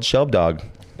 it's called Shelb Dog.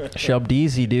 Shelb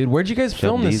Deasy, dude. Where'd you guys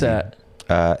film this Deasy. at?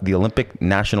 The Olympic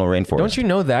National Rainforest. Don't you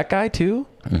know that guy too?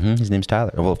 His name's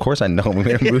Tyler. Well, of course I know him. We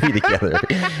made a movie together.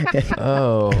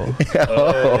 Oh.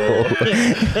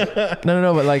 Oh.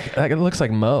 No, but like it looks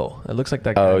like Mo. It looks like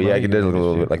that guy. Oh Mo yeah, you it did look a guys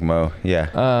little do. bit like Mo.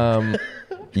 Yeah.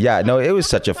 Yeah. No, it was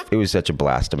such a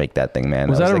blast to make that thing, man.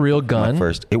 Was that a like real my gun?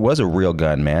 First, it was a real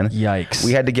gun, man. Yikes.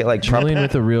 We had to get like Julian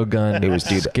with a real gun. It was,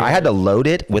 dude. Scary. I had to load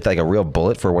it with like a real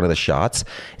bullet for one of the shots.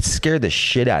 It scared the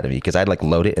shit out of me because I'd like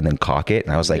load it and then cock it,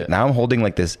 and I was like, Yeah. now I'm holding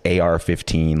like this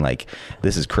AR-15. Like,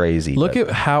 this is crazy. Look But-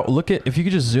 at if you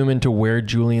could just zoom into where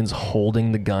Julian's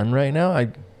holding the gun right now. I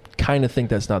kind of think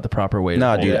that's not the proper way to No,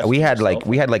 hold dude. it. We had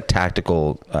like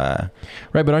tactical. Right,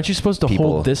 but aren't you supposed to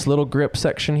people- hold this little grip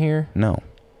section here? No.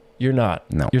 You're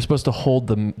not. No. You're supposed to hold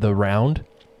the round.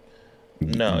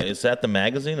 No, is that the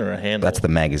magazine or a handle? That's the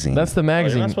magazine. That's the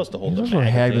magazine. not supposed to hold You're the supposed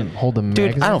to magazine. hold the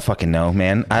magazine. Dude, I don't fucking know,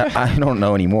 man. I don't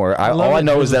know anymore. love All I it.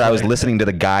 know is that I was Like- listening to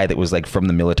the guy that was like from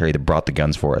the military that brought the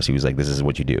guns for us. He was like, "This is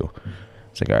what you do."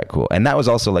 It's like, all right, cool. And that was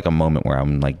also like a moment where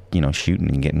I'm like,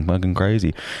 shooting and getting fucking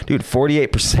crazy, dude.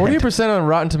 48%. 48% on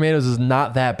Rotten Tomatoes is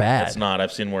not that bad. It's not.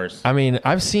 I've seen worse. I mean,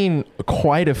 I've seen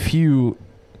quite a few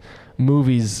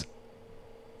movies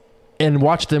and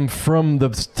watched them from the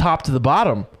top to the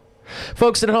bottom.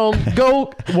 Folks at home,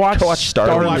 go watch, Go watch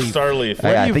Starleaf. Watch Starleaf. Starleaf.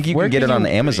 Where Yeah, do you- I think you where can get can it on you-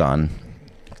 Amazon.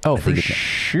 Oh, for think it-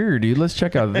 sure, dude. Let's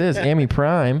check out this. Amy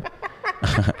Prime.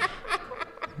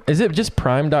 Is it just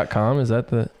prime.com? Is that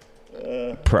the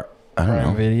I don't Prime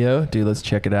know. Video? Dude, let's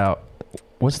check it out.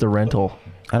 What's the rental?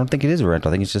 I don't think it is a rental.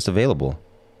 I think it's just available.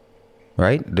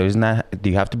 Right? Do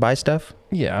you have to buy stuff?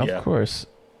 Yeah, Yeah. of course.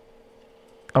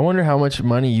 I wonder how much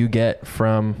money you get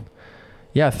from.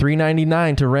 Yeah,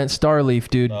 $3.99 to rent Starleaf,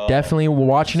 dude. Oh, Definitely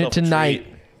watching it yourself a tonight.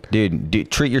 treat.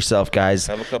 Dude, treat yourself, guys.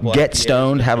 Have a couple Get IPAs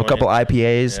stoned. Have a join couple it.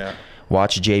 IPAs. Yeah.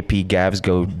 Watch JP Gavs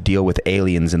go deal with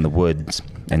aliens in the woods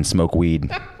and smoke weed.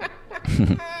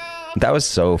 That was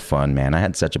so fun, man. I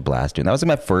had such a blast doing that. Was like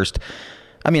my first.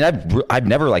 I mean, I've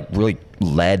never like really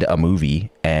led a movie,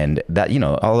 and that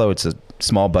although it's a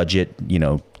small budget,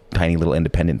 tiny little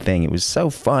independent thing, it was so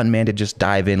fun, man, to just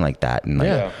dive in like that and like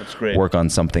Yeah, it's great. work on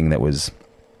something that was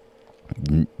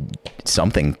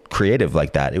something creative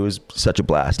like that. It was such a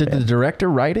blast. Did man. the director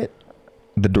write it?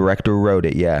 The director wrote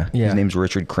it, yeah. Yeah. His name's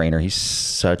Richard Craner. He's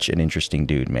such an interesting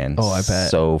dude, man. Oh, I bet.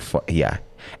 So fun. Yeah.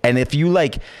 And if you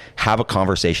like have a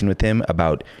conversation with him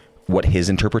about what his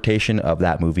interpretation of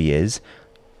that movie is,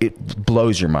 it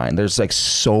blows your mind. There's like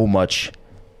so much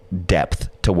depth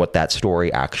to what that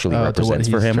story actually To what represents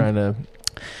for he's him. trying to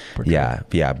portray.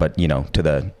 Yeah. But to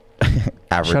the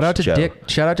average Shout out to Joe. Dick.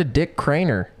 Shout out to Dick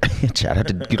Craner. Shout out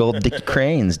to good old Dickie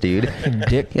Cranes, dude.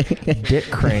 Dick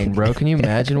Crane, bro. Can you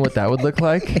imagine what that would look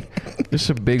like? Just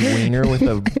a big wiener with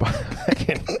a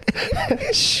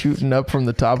shooting up from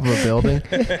the top of a building.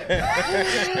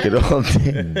 Good old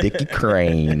Dickie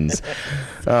Cranes.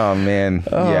 Oh man,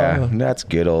 yeah, that's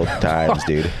good old times,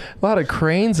 dude. A lot of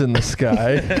cranes in the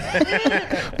sky.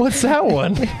 What's that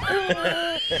one?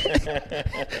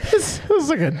 This looks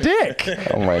like a dick.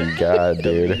 Oh my god, The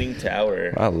dude. Leaning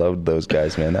Tower. I loved those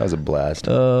guys, man. That was a blast.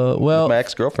 Well, My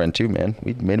ex-girlfriend too, man.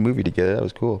 We made a movie together. That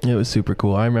was cool. it was super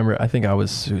cool. I remember, I think I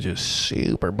was just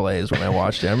super blazed when I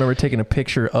watched it. I remember taking a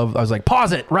picture of, I was like,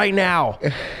 pause it right now.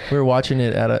 We were watching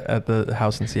it at the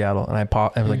house in Seattle, and I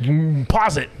was like,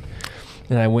 pause it.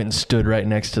 And I went and stood right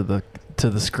next to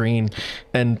the screen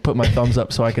and put my thumbs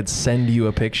up so I could send you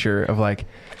a picture of like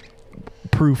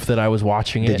proof that I was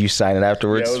watching it. Did you sign it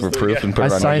afterwards Yeah, it for was proof and put I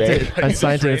it on signed eBay? it. I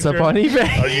signed it. It's up on Are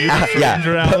eBay. you the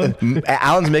stranger, Alan?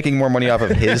 Alan's making more money off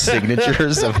of his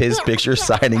signatures of his pictures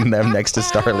signing them next to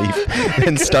Starleaf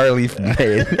than Starleaf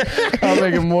made. I'm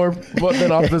making more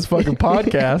than off this fucking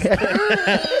podcast.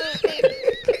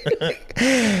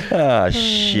 Ah,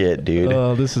 shit, dude.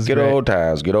 Oh, this is good great. old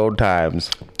times. Good old times.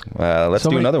 Let's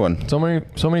do another one. So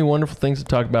many wonderful things to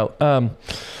talk about.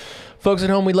 Folks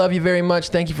at home, we love you very much.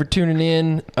 Thank you for tuning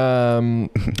in.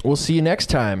 We'll see you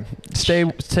next time.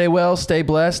 Stay well, stay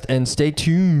blessed, and stay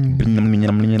tuned.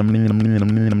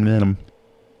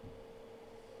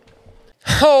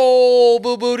 Oh,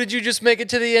 boo-boo, did you just make it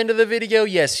to the end of the video?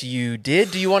 Yes, you did.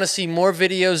 Do you want to see more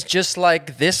videos just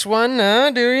like this one?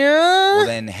 Do you? Well,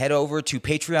 then head over to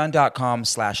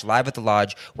patreon.com/Live at the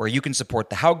Lodge, where you can support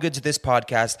the How Good's This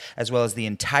podcast, as well as the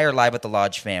entire Live at the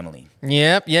Lodge family.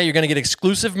 Yep, yeah, you're going to get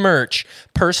exclusive merch,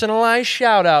 personalized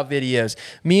shout-out videos.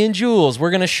 Me and Jules,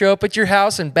 we're going to show up at your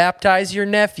house and baptize your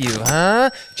nephew, huh?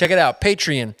 Check it out,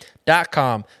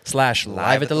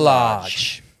 patreon.com/Live at the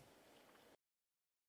Lodge.